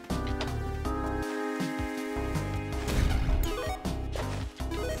want it.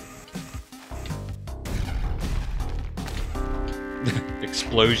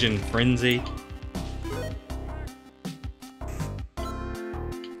 Explosion Frenzy.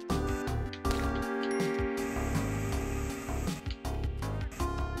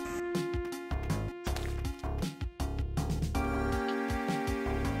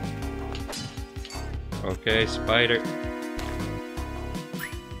 Okay, spider.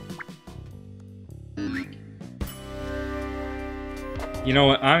 You know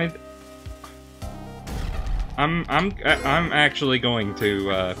what? I'm actually going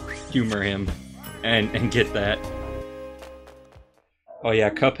to humor him and get that. Oh yeah,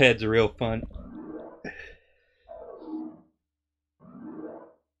 Cuphead's real fun.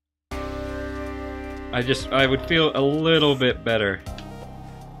 I would feel a little bit better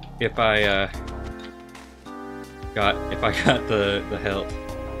if I got the health.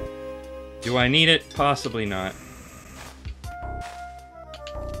 Do I need it? Possibly not.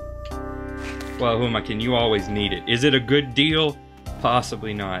 Well, who am I kidding? You always need it. Is it a good deal?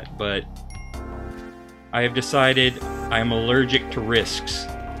 Possibly not, but I have decided I am allergic to risks.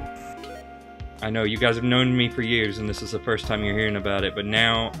 I know you guys have known me for years and this is the first time you're hearing about it, but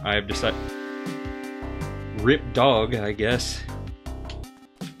now I have decided... Rip dog, I guess.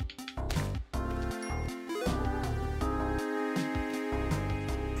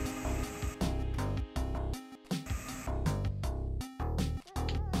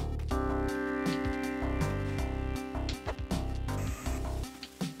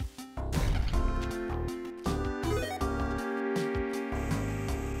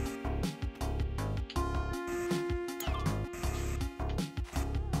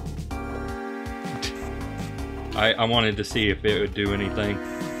 I wanted to see if it would do anything.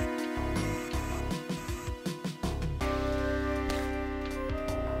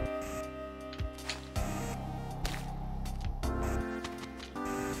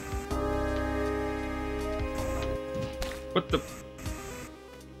 What the...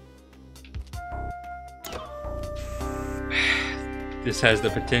 This has the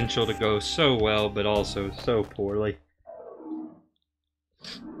potential to go so well, but also so poorly.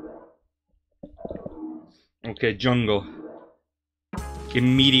 Okay, jungle.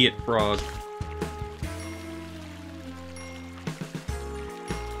 Immediate frog.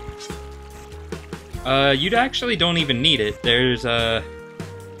 You actually don't even need it. There's a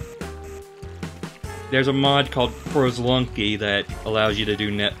mod called Spelunky that allows you to do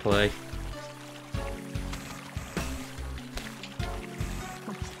net play.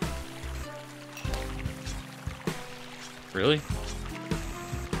 Really?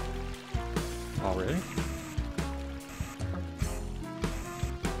 Already?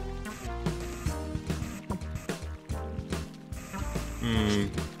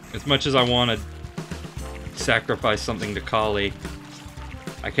 As much as I want to sacrifice something to Kali,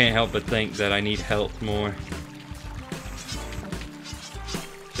 I can't help but think that I need health more.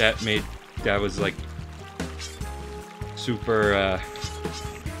 That was like super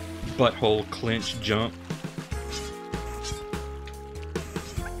butthole clench jump.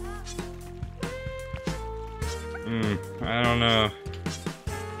 I don't know.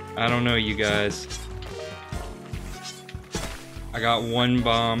 I don't know, you guys. I got one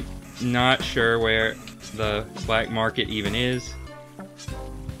bomb. Not sure where the black market even is.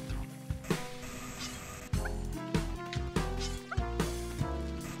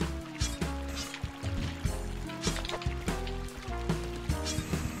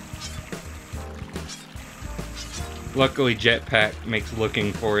 Luckily, Jetpack makes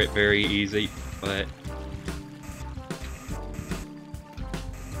looking for it very easy, but...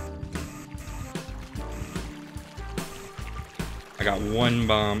 I got one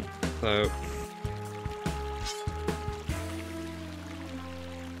bomb, so...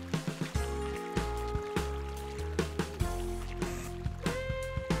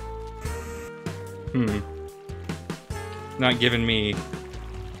 Not giving me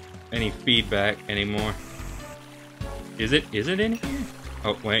any feedback anymore. Is it in here?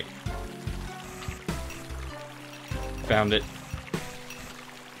 Oh, wait. Found it.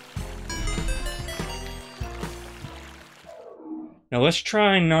 Now let's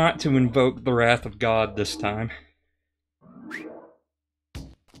try not to invoke the wrath of God this time.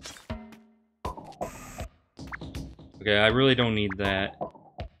 Okay, I really don't need that.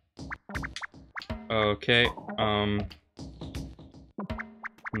 Okay,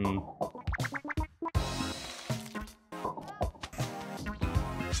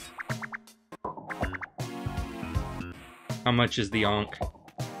 How much is the onk?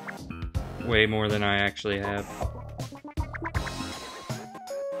 Way more than I actually have.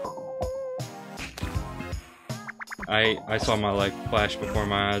 I saw my life flash before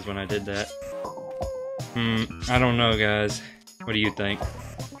my eyes when I did that. I don't know, guys. What do you think?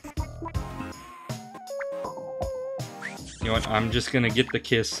 You know what? I'm just gonna get the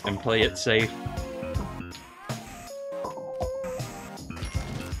kiss and play it safe.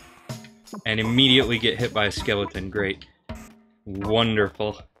 And immediately get hit by a skeleton. Great.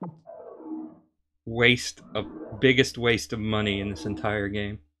 Wonderful. Biggest waste of money in this entire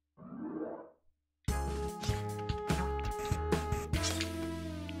game.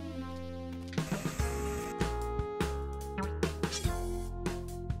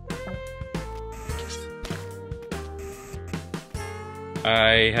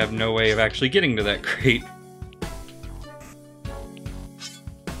 I have no way of actually getting to that crate.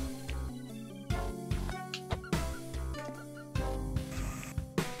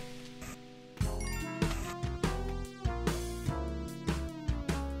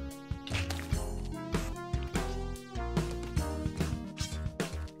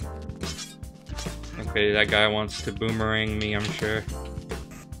 Okay, that guy wants to boomerang me, I'm sure.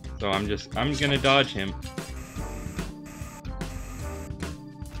 So I'm gonna dodge him.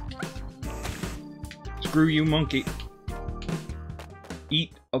 Screw you, monkey.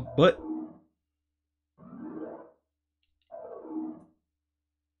 Eat a butt.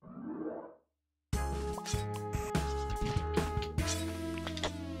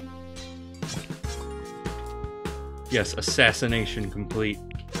 Yes, assassination complete.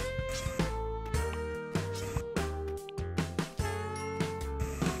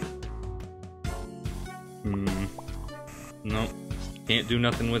 No, can't do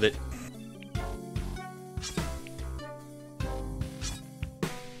nothing with it.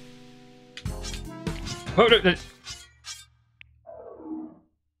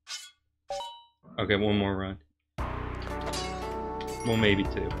 Okay, one more run. Well, maybe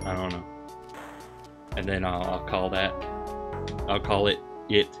two. I don't know. And then I'll call that. I'll call it.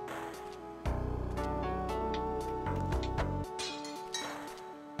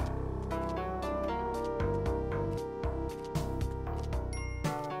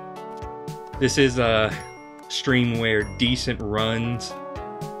 This is a stream where decent runs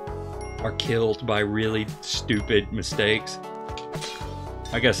are killed by really stupid mistakes.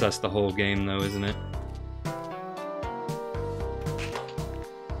 I guess that's the whole game though, isn't it?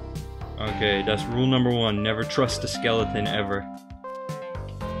 Okay, that's rule number 1. Never trust a skeleton ever.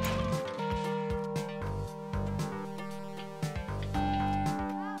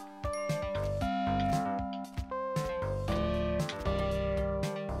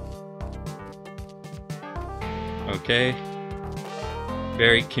 Okay.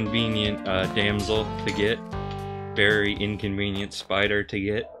 Very convenient damsel to get. Very inconvenient spider to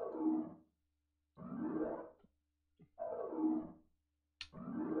get.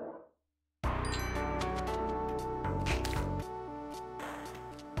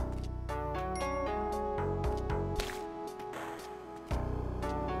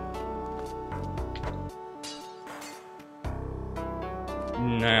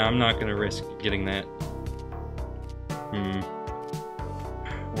 Nah, I'm not gonna risk getting that.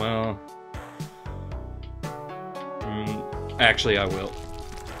 Well... actually, I will.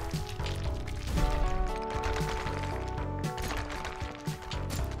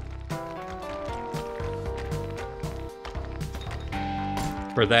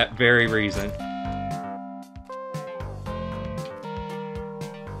 For that very reason.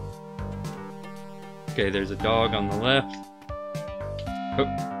 Okay, there's a dog on the left. Oh.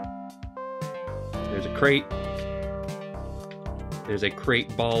 There's a crate. There's a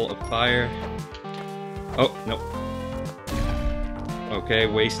crate ball of fire. Oh, no. Okay,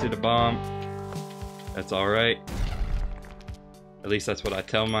 wasted a bomb. That's alright. At least that's what I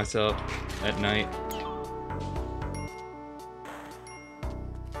tell myself at night.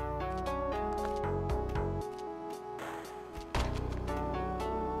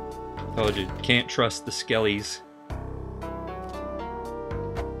 Told you, can't trust the skellies.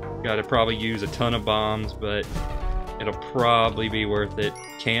 Gotta probably use a ton of bombs, but it'll probably be worth it.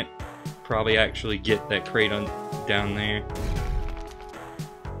 Can't probably actually get that crate on down there.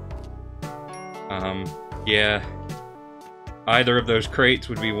 Yeah. Either of those crates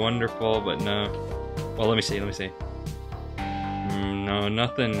would be wonderful, but no. Well, let me see. No,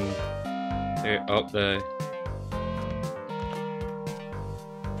 nothing. There. Oh,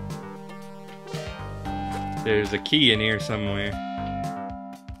 there's a key in here somewhere.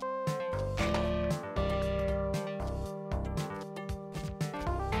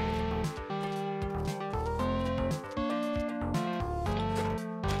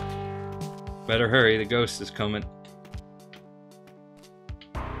 Better hurry, the ghost is coming.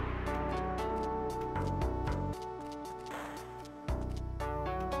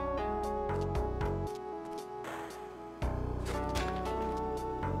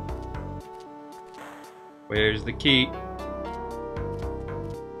 Where's the key?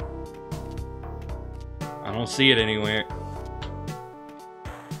 I don't see it anywhere.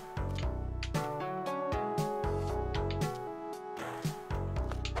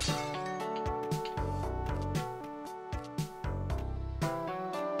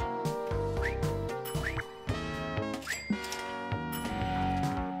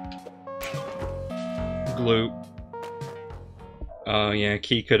 Glue. Oh yeah,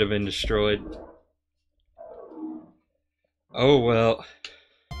 key could have been destroyed. Oh well.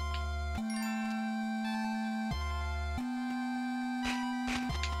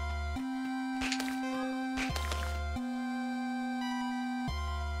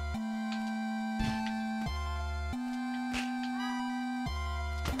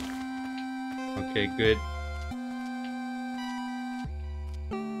 Okay, good.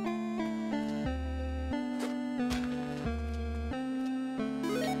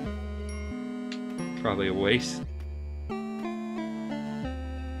 Probably a waste.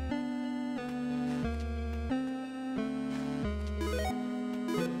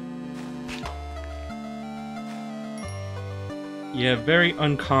 Yeah, very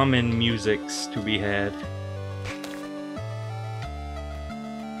uncommon musics to be had.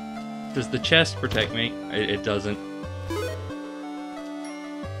 Does the chest protect me? It doesn't.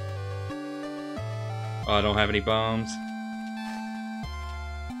 Oh, I don't have any bombs.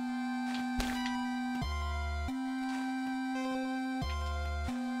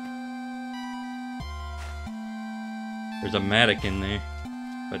 There's a Matic in there.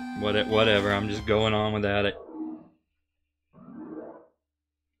 But whatever, I'm just going on without it.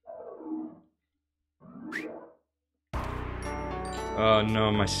 Oh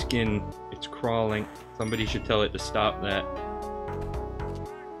no, my skin, it's crawling. Somebody should tell it to stop that.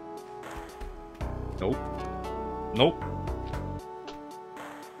 Nope. Nope.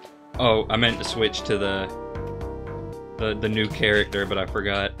 Oh, I meant to switch to the new character, but I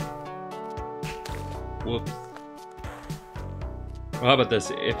forgot. Whoops. Well, how about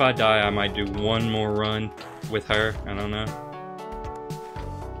this? If I die, I might do one more run with her. I don't know.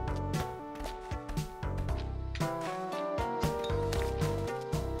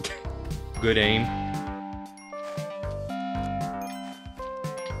 Good aim.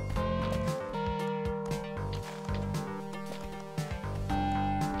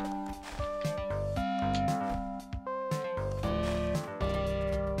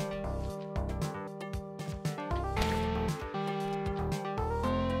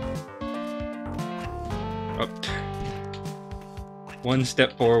 Oh. One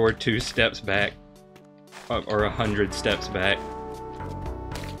step forward, 2 steps back. Or 100 steps back.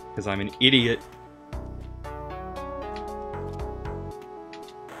 Because I'm an idiot.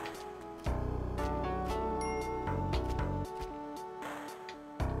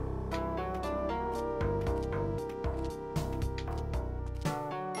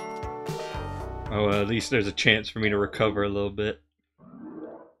 Oh, at least there's a chance for me to recover a little bit.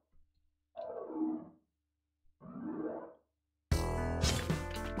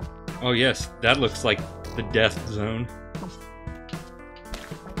 Oh yes, that looks like the death zone.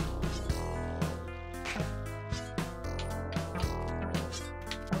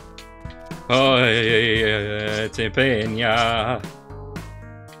 Oh, it's a pain, yeah.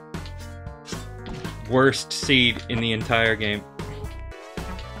 Worst seed in the entire game.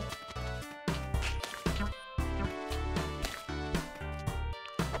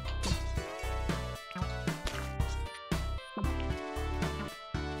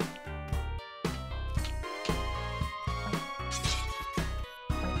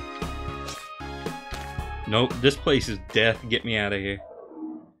 Nope, this place is death. Get me out of here.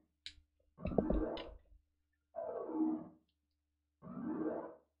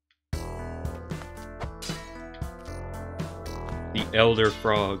 The Elder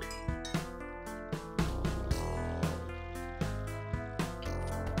Frog.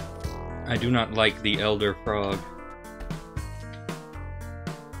 I do not like the Elder Frog.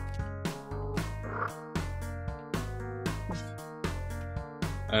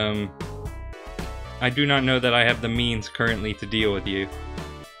 I do not know that I have the means currently to deal with you.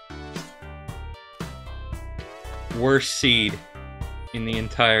 Worst seed in the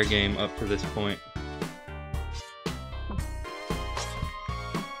entire game up to this point.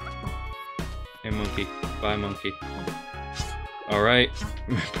 Hey monkey, bye monkey. Alright,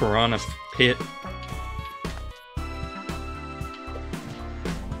 piranha pit.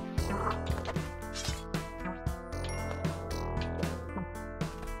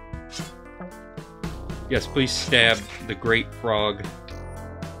 Yes, please stab the great frog.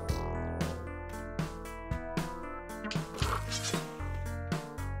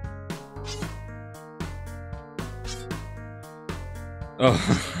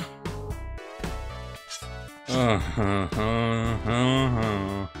 Oh.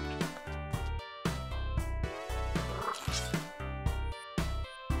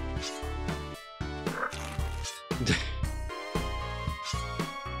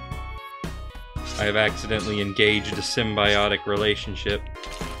 I have accidentally engaged a symbiotic relationship.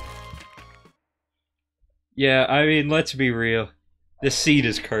 Yeah, I mean, let's be real. This seed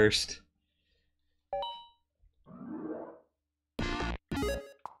is cursed.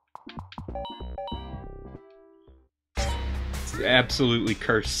 Absolutely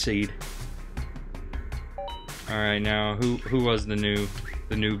cursed seed. Alright, now who was the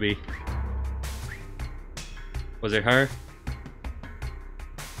newbie? Was it her?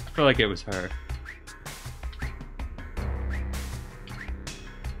 I feel like it was her.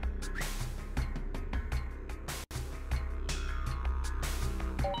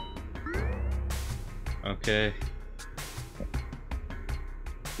 Okay.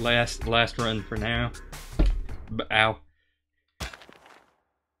 Last run for now. Ow.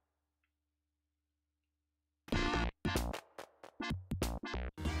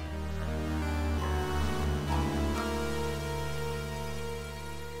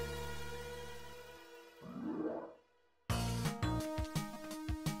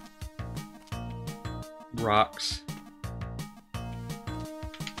 Rocks.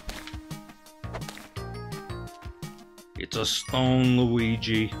 It's a stone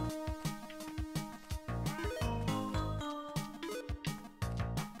Luigi.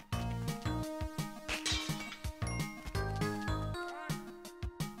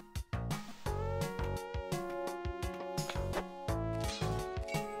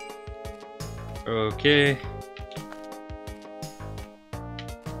 Okay.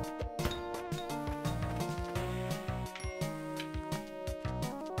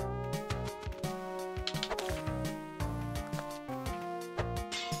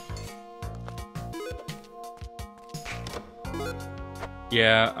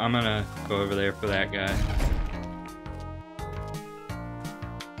 Yeah, I'm gonna go over there for that guy.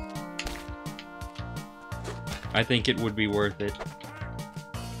 I think it would be worth it.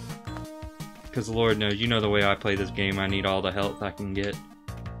 Because Lord knows, you know the way I play this game, I need all the health I can get.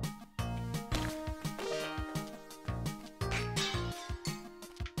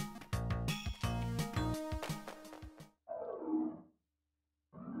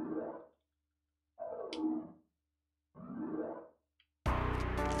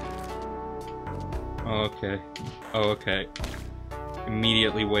 Okay. Oh, okay.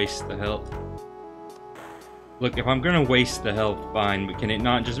 Immediately waste the health. Look, if I'm gonna waste the health, fine, but can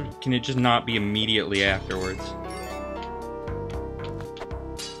it just not be immediately afterwards?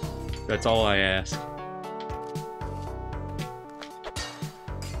 That's all I ask.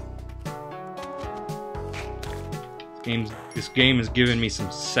 This game is giving me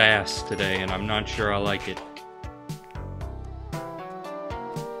some sass today, and I'm not sure I like it.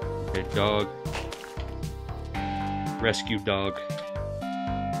 Okay, dog. Rescue dog.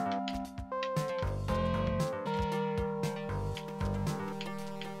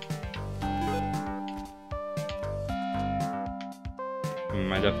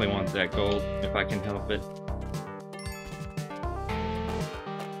 I definitely want that gold, if I can help it.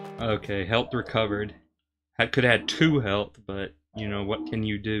 Okay, health recovered. I could add 2 health, but, you know, what can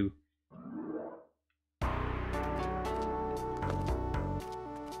you do?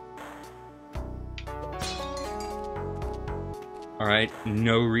 Alright,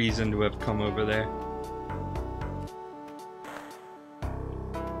 no reason to have come over there.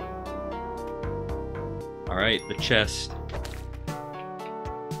 Alright, the chest.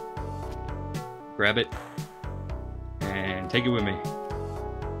 Grab it. And take it with me.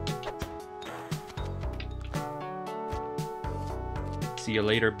 See you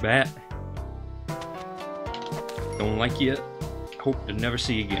later, bat. Don't like you. Hope to never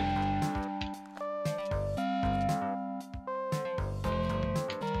see you again.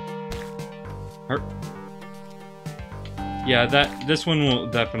 Yeah, this one will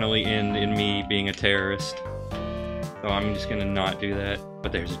definitely end in me being a terrorist. So I'm just gonna not do that.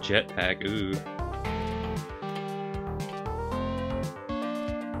 But there's a jetpack, ooh.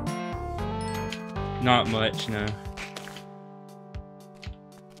 Not much, no.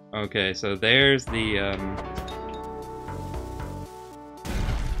 Okay, so there's the,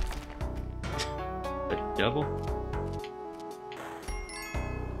 the devil?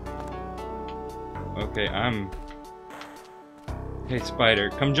 Okay, hey, spider,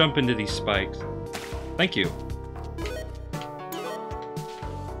 come jump into these spikes. Thank you.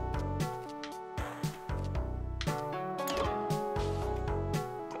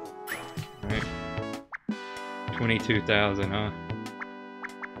 Alright. 22,000, huh?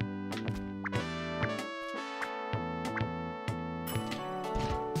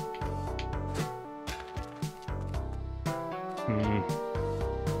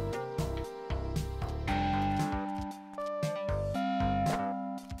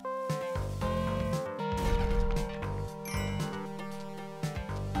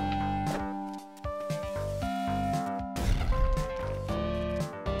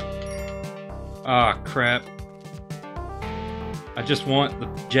 Ah, crap. I just want the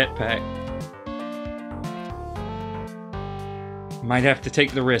jetpack. Might have to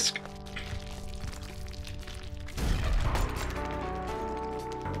take the risk.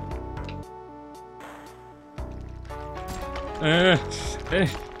 I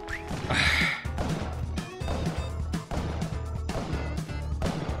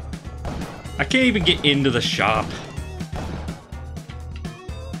can't even get into the shop.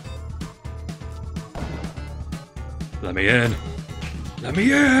 Let me in. Let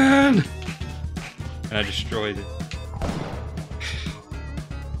me in! And I destroyed it.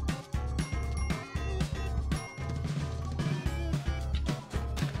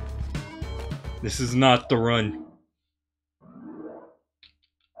 This is not the run.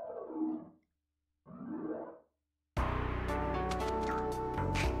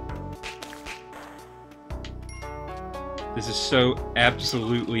 This is so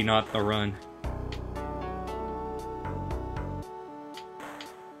absolutely not the run.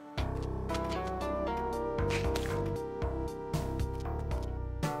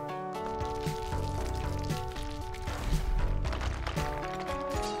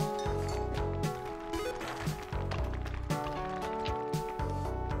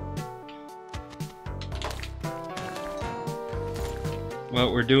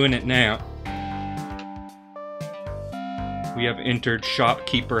 Well, we're doing it now. We have entered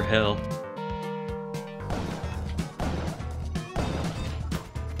shopkeeper hell.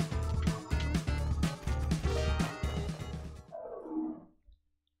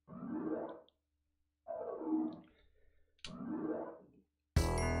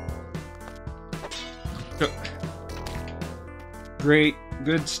 Great,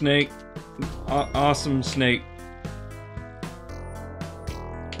 good snake, awesome snake.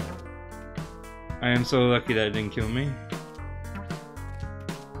 I am so lucky that it didn't kill me.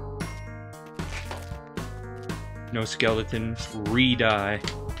 No skeletons, re-die.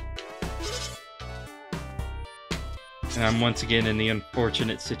 And I'm once again in the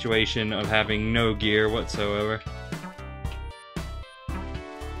unfortunate situation of having no gear whatsoever.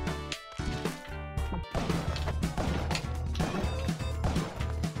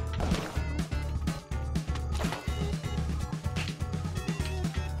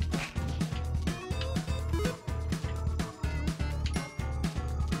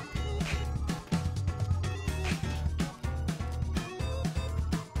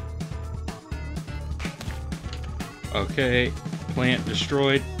 Okay, plant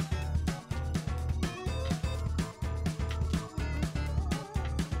destroyed.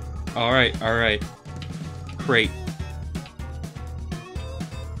 Alright, alright. Crate.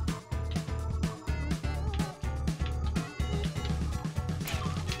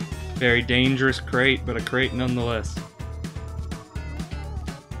 Very dangerous crate, but a crate nonetheless.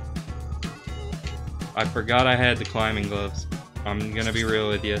 I forgot I had the climbing gloves. I'm gonna be real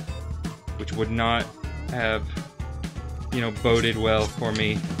with you. Which would not have, you know, boded well for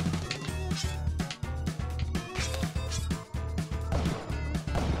me.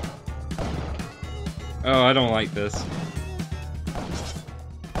 Oh, I don't like this.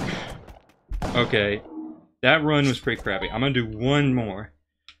 Okay, that run was pretty crappy. I'm gonna do one more,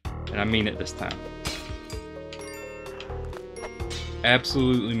 and I mean it this time.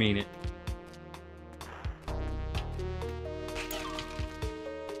 Absolutely mean it.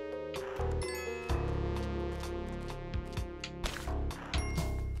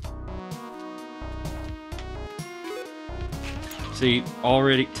 See,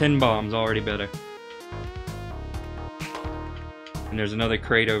 already 10 bombs, already better. And there's another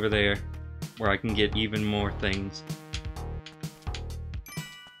crate over there where I can get even more things.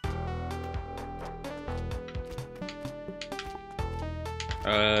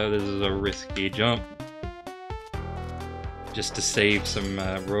 This is a risky jump. Just to save some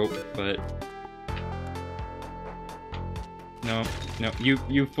rope, but no,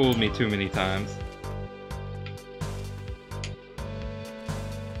 you fooled me too many times.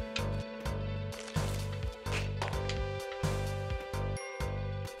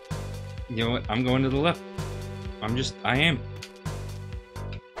 You know what? I'm going to the left. I am.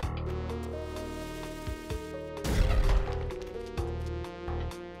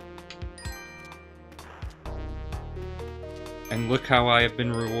 And look how I have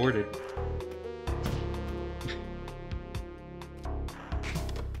been rewarded.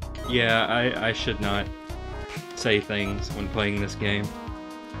 Yeah, I should not say things when playing this game.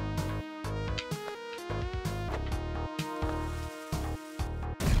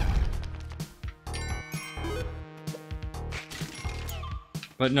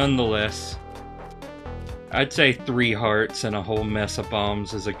 But nonetheless, I'd say 3 hearts and a whole mess of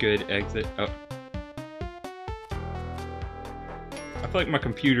bombs is a good exit. Oh. I feel like my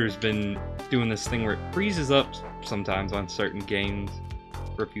computer's been doing this thing where it freezes up sometimes on certain games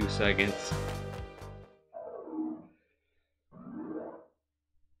for a few seconds.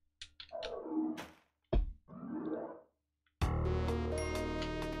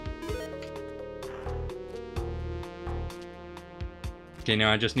 Okay,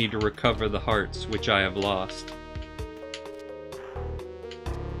 now I just need to recover the hearts, which I have lost.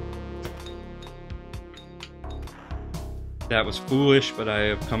 That was foolish, but I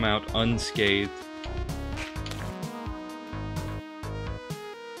have come out unscathed.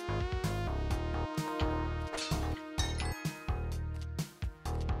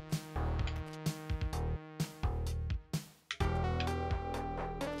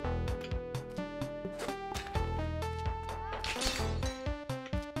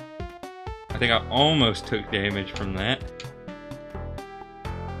 I think I almost took damage from that.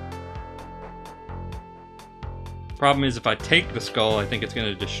 Problem is, if I take the skull, I think it's going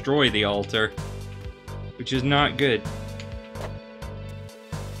to destroy the altar, which is not good.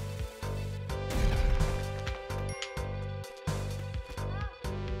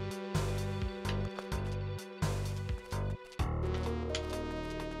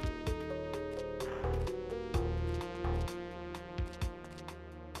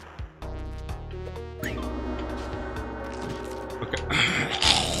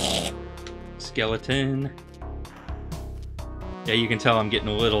 Okay. Skeleton. Yeah, you can tell I'm getting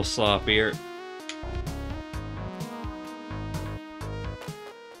a little sloppier.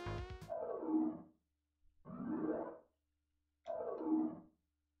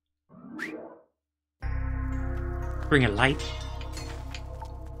 Bring a light.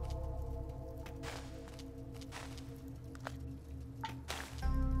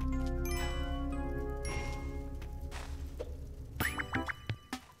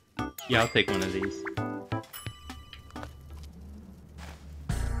 Yeah, I'll take one of these.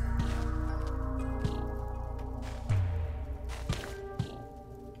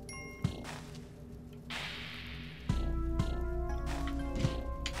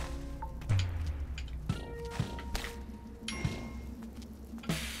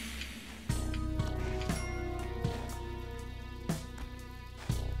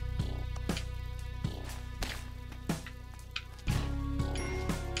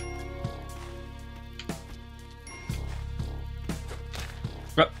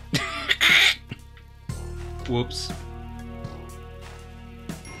 Whoops.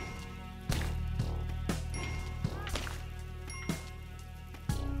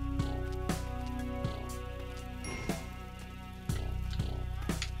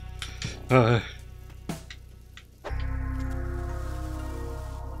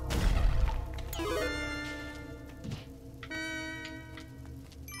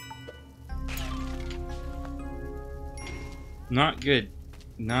 Not good.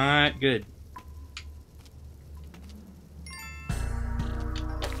 Not good.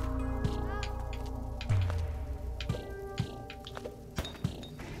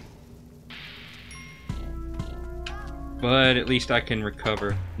 But at least I can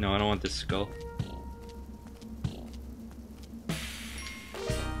recover. No, I don't want this skull.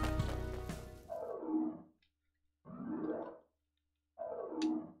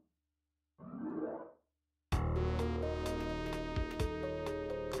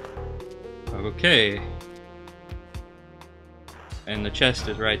 Okay. And the chest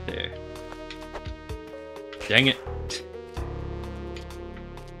is right there. Dang it.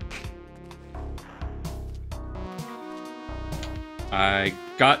 I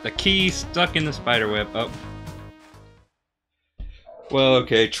got the key stuck in the spiderweb. Oh. Well,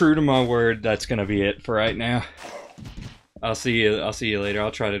 okay, true to my word, that's gonna be it for right now. I'll see you later.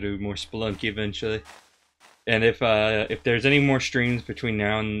 I'll try to do more Spelunky eventually. And if there's any more streams between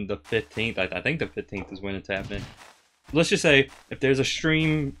now and the 15th, I think the 15th is when it's happening. Let's just say, if there's a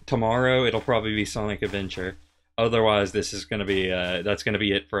stream tomorrow, it'll probably be Sonic Adventure. Otherwise, this is gonna be that's gonna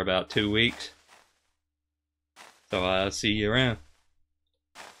be it for about 2 weeks. So I'll see you around.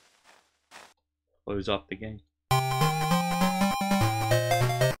 close off the game.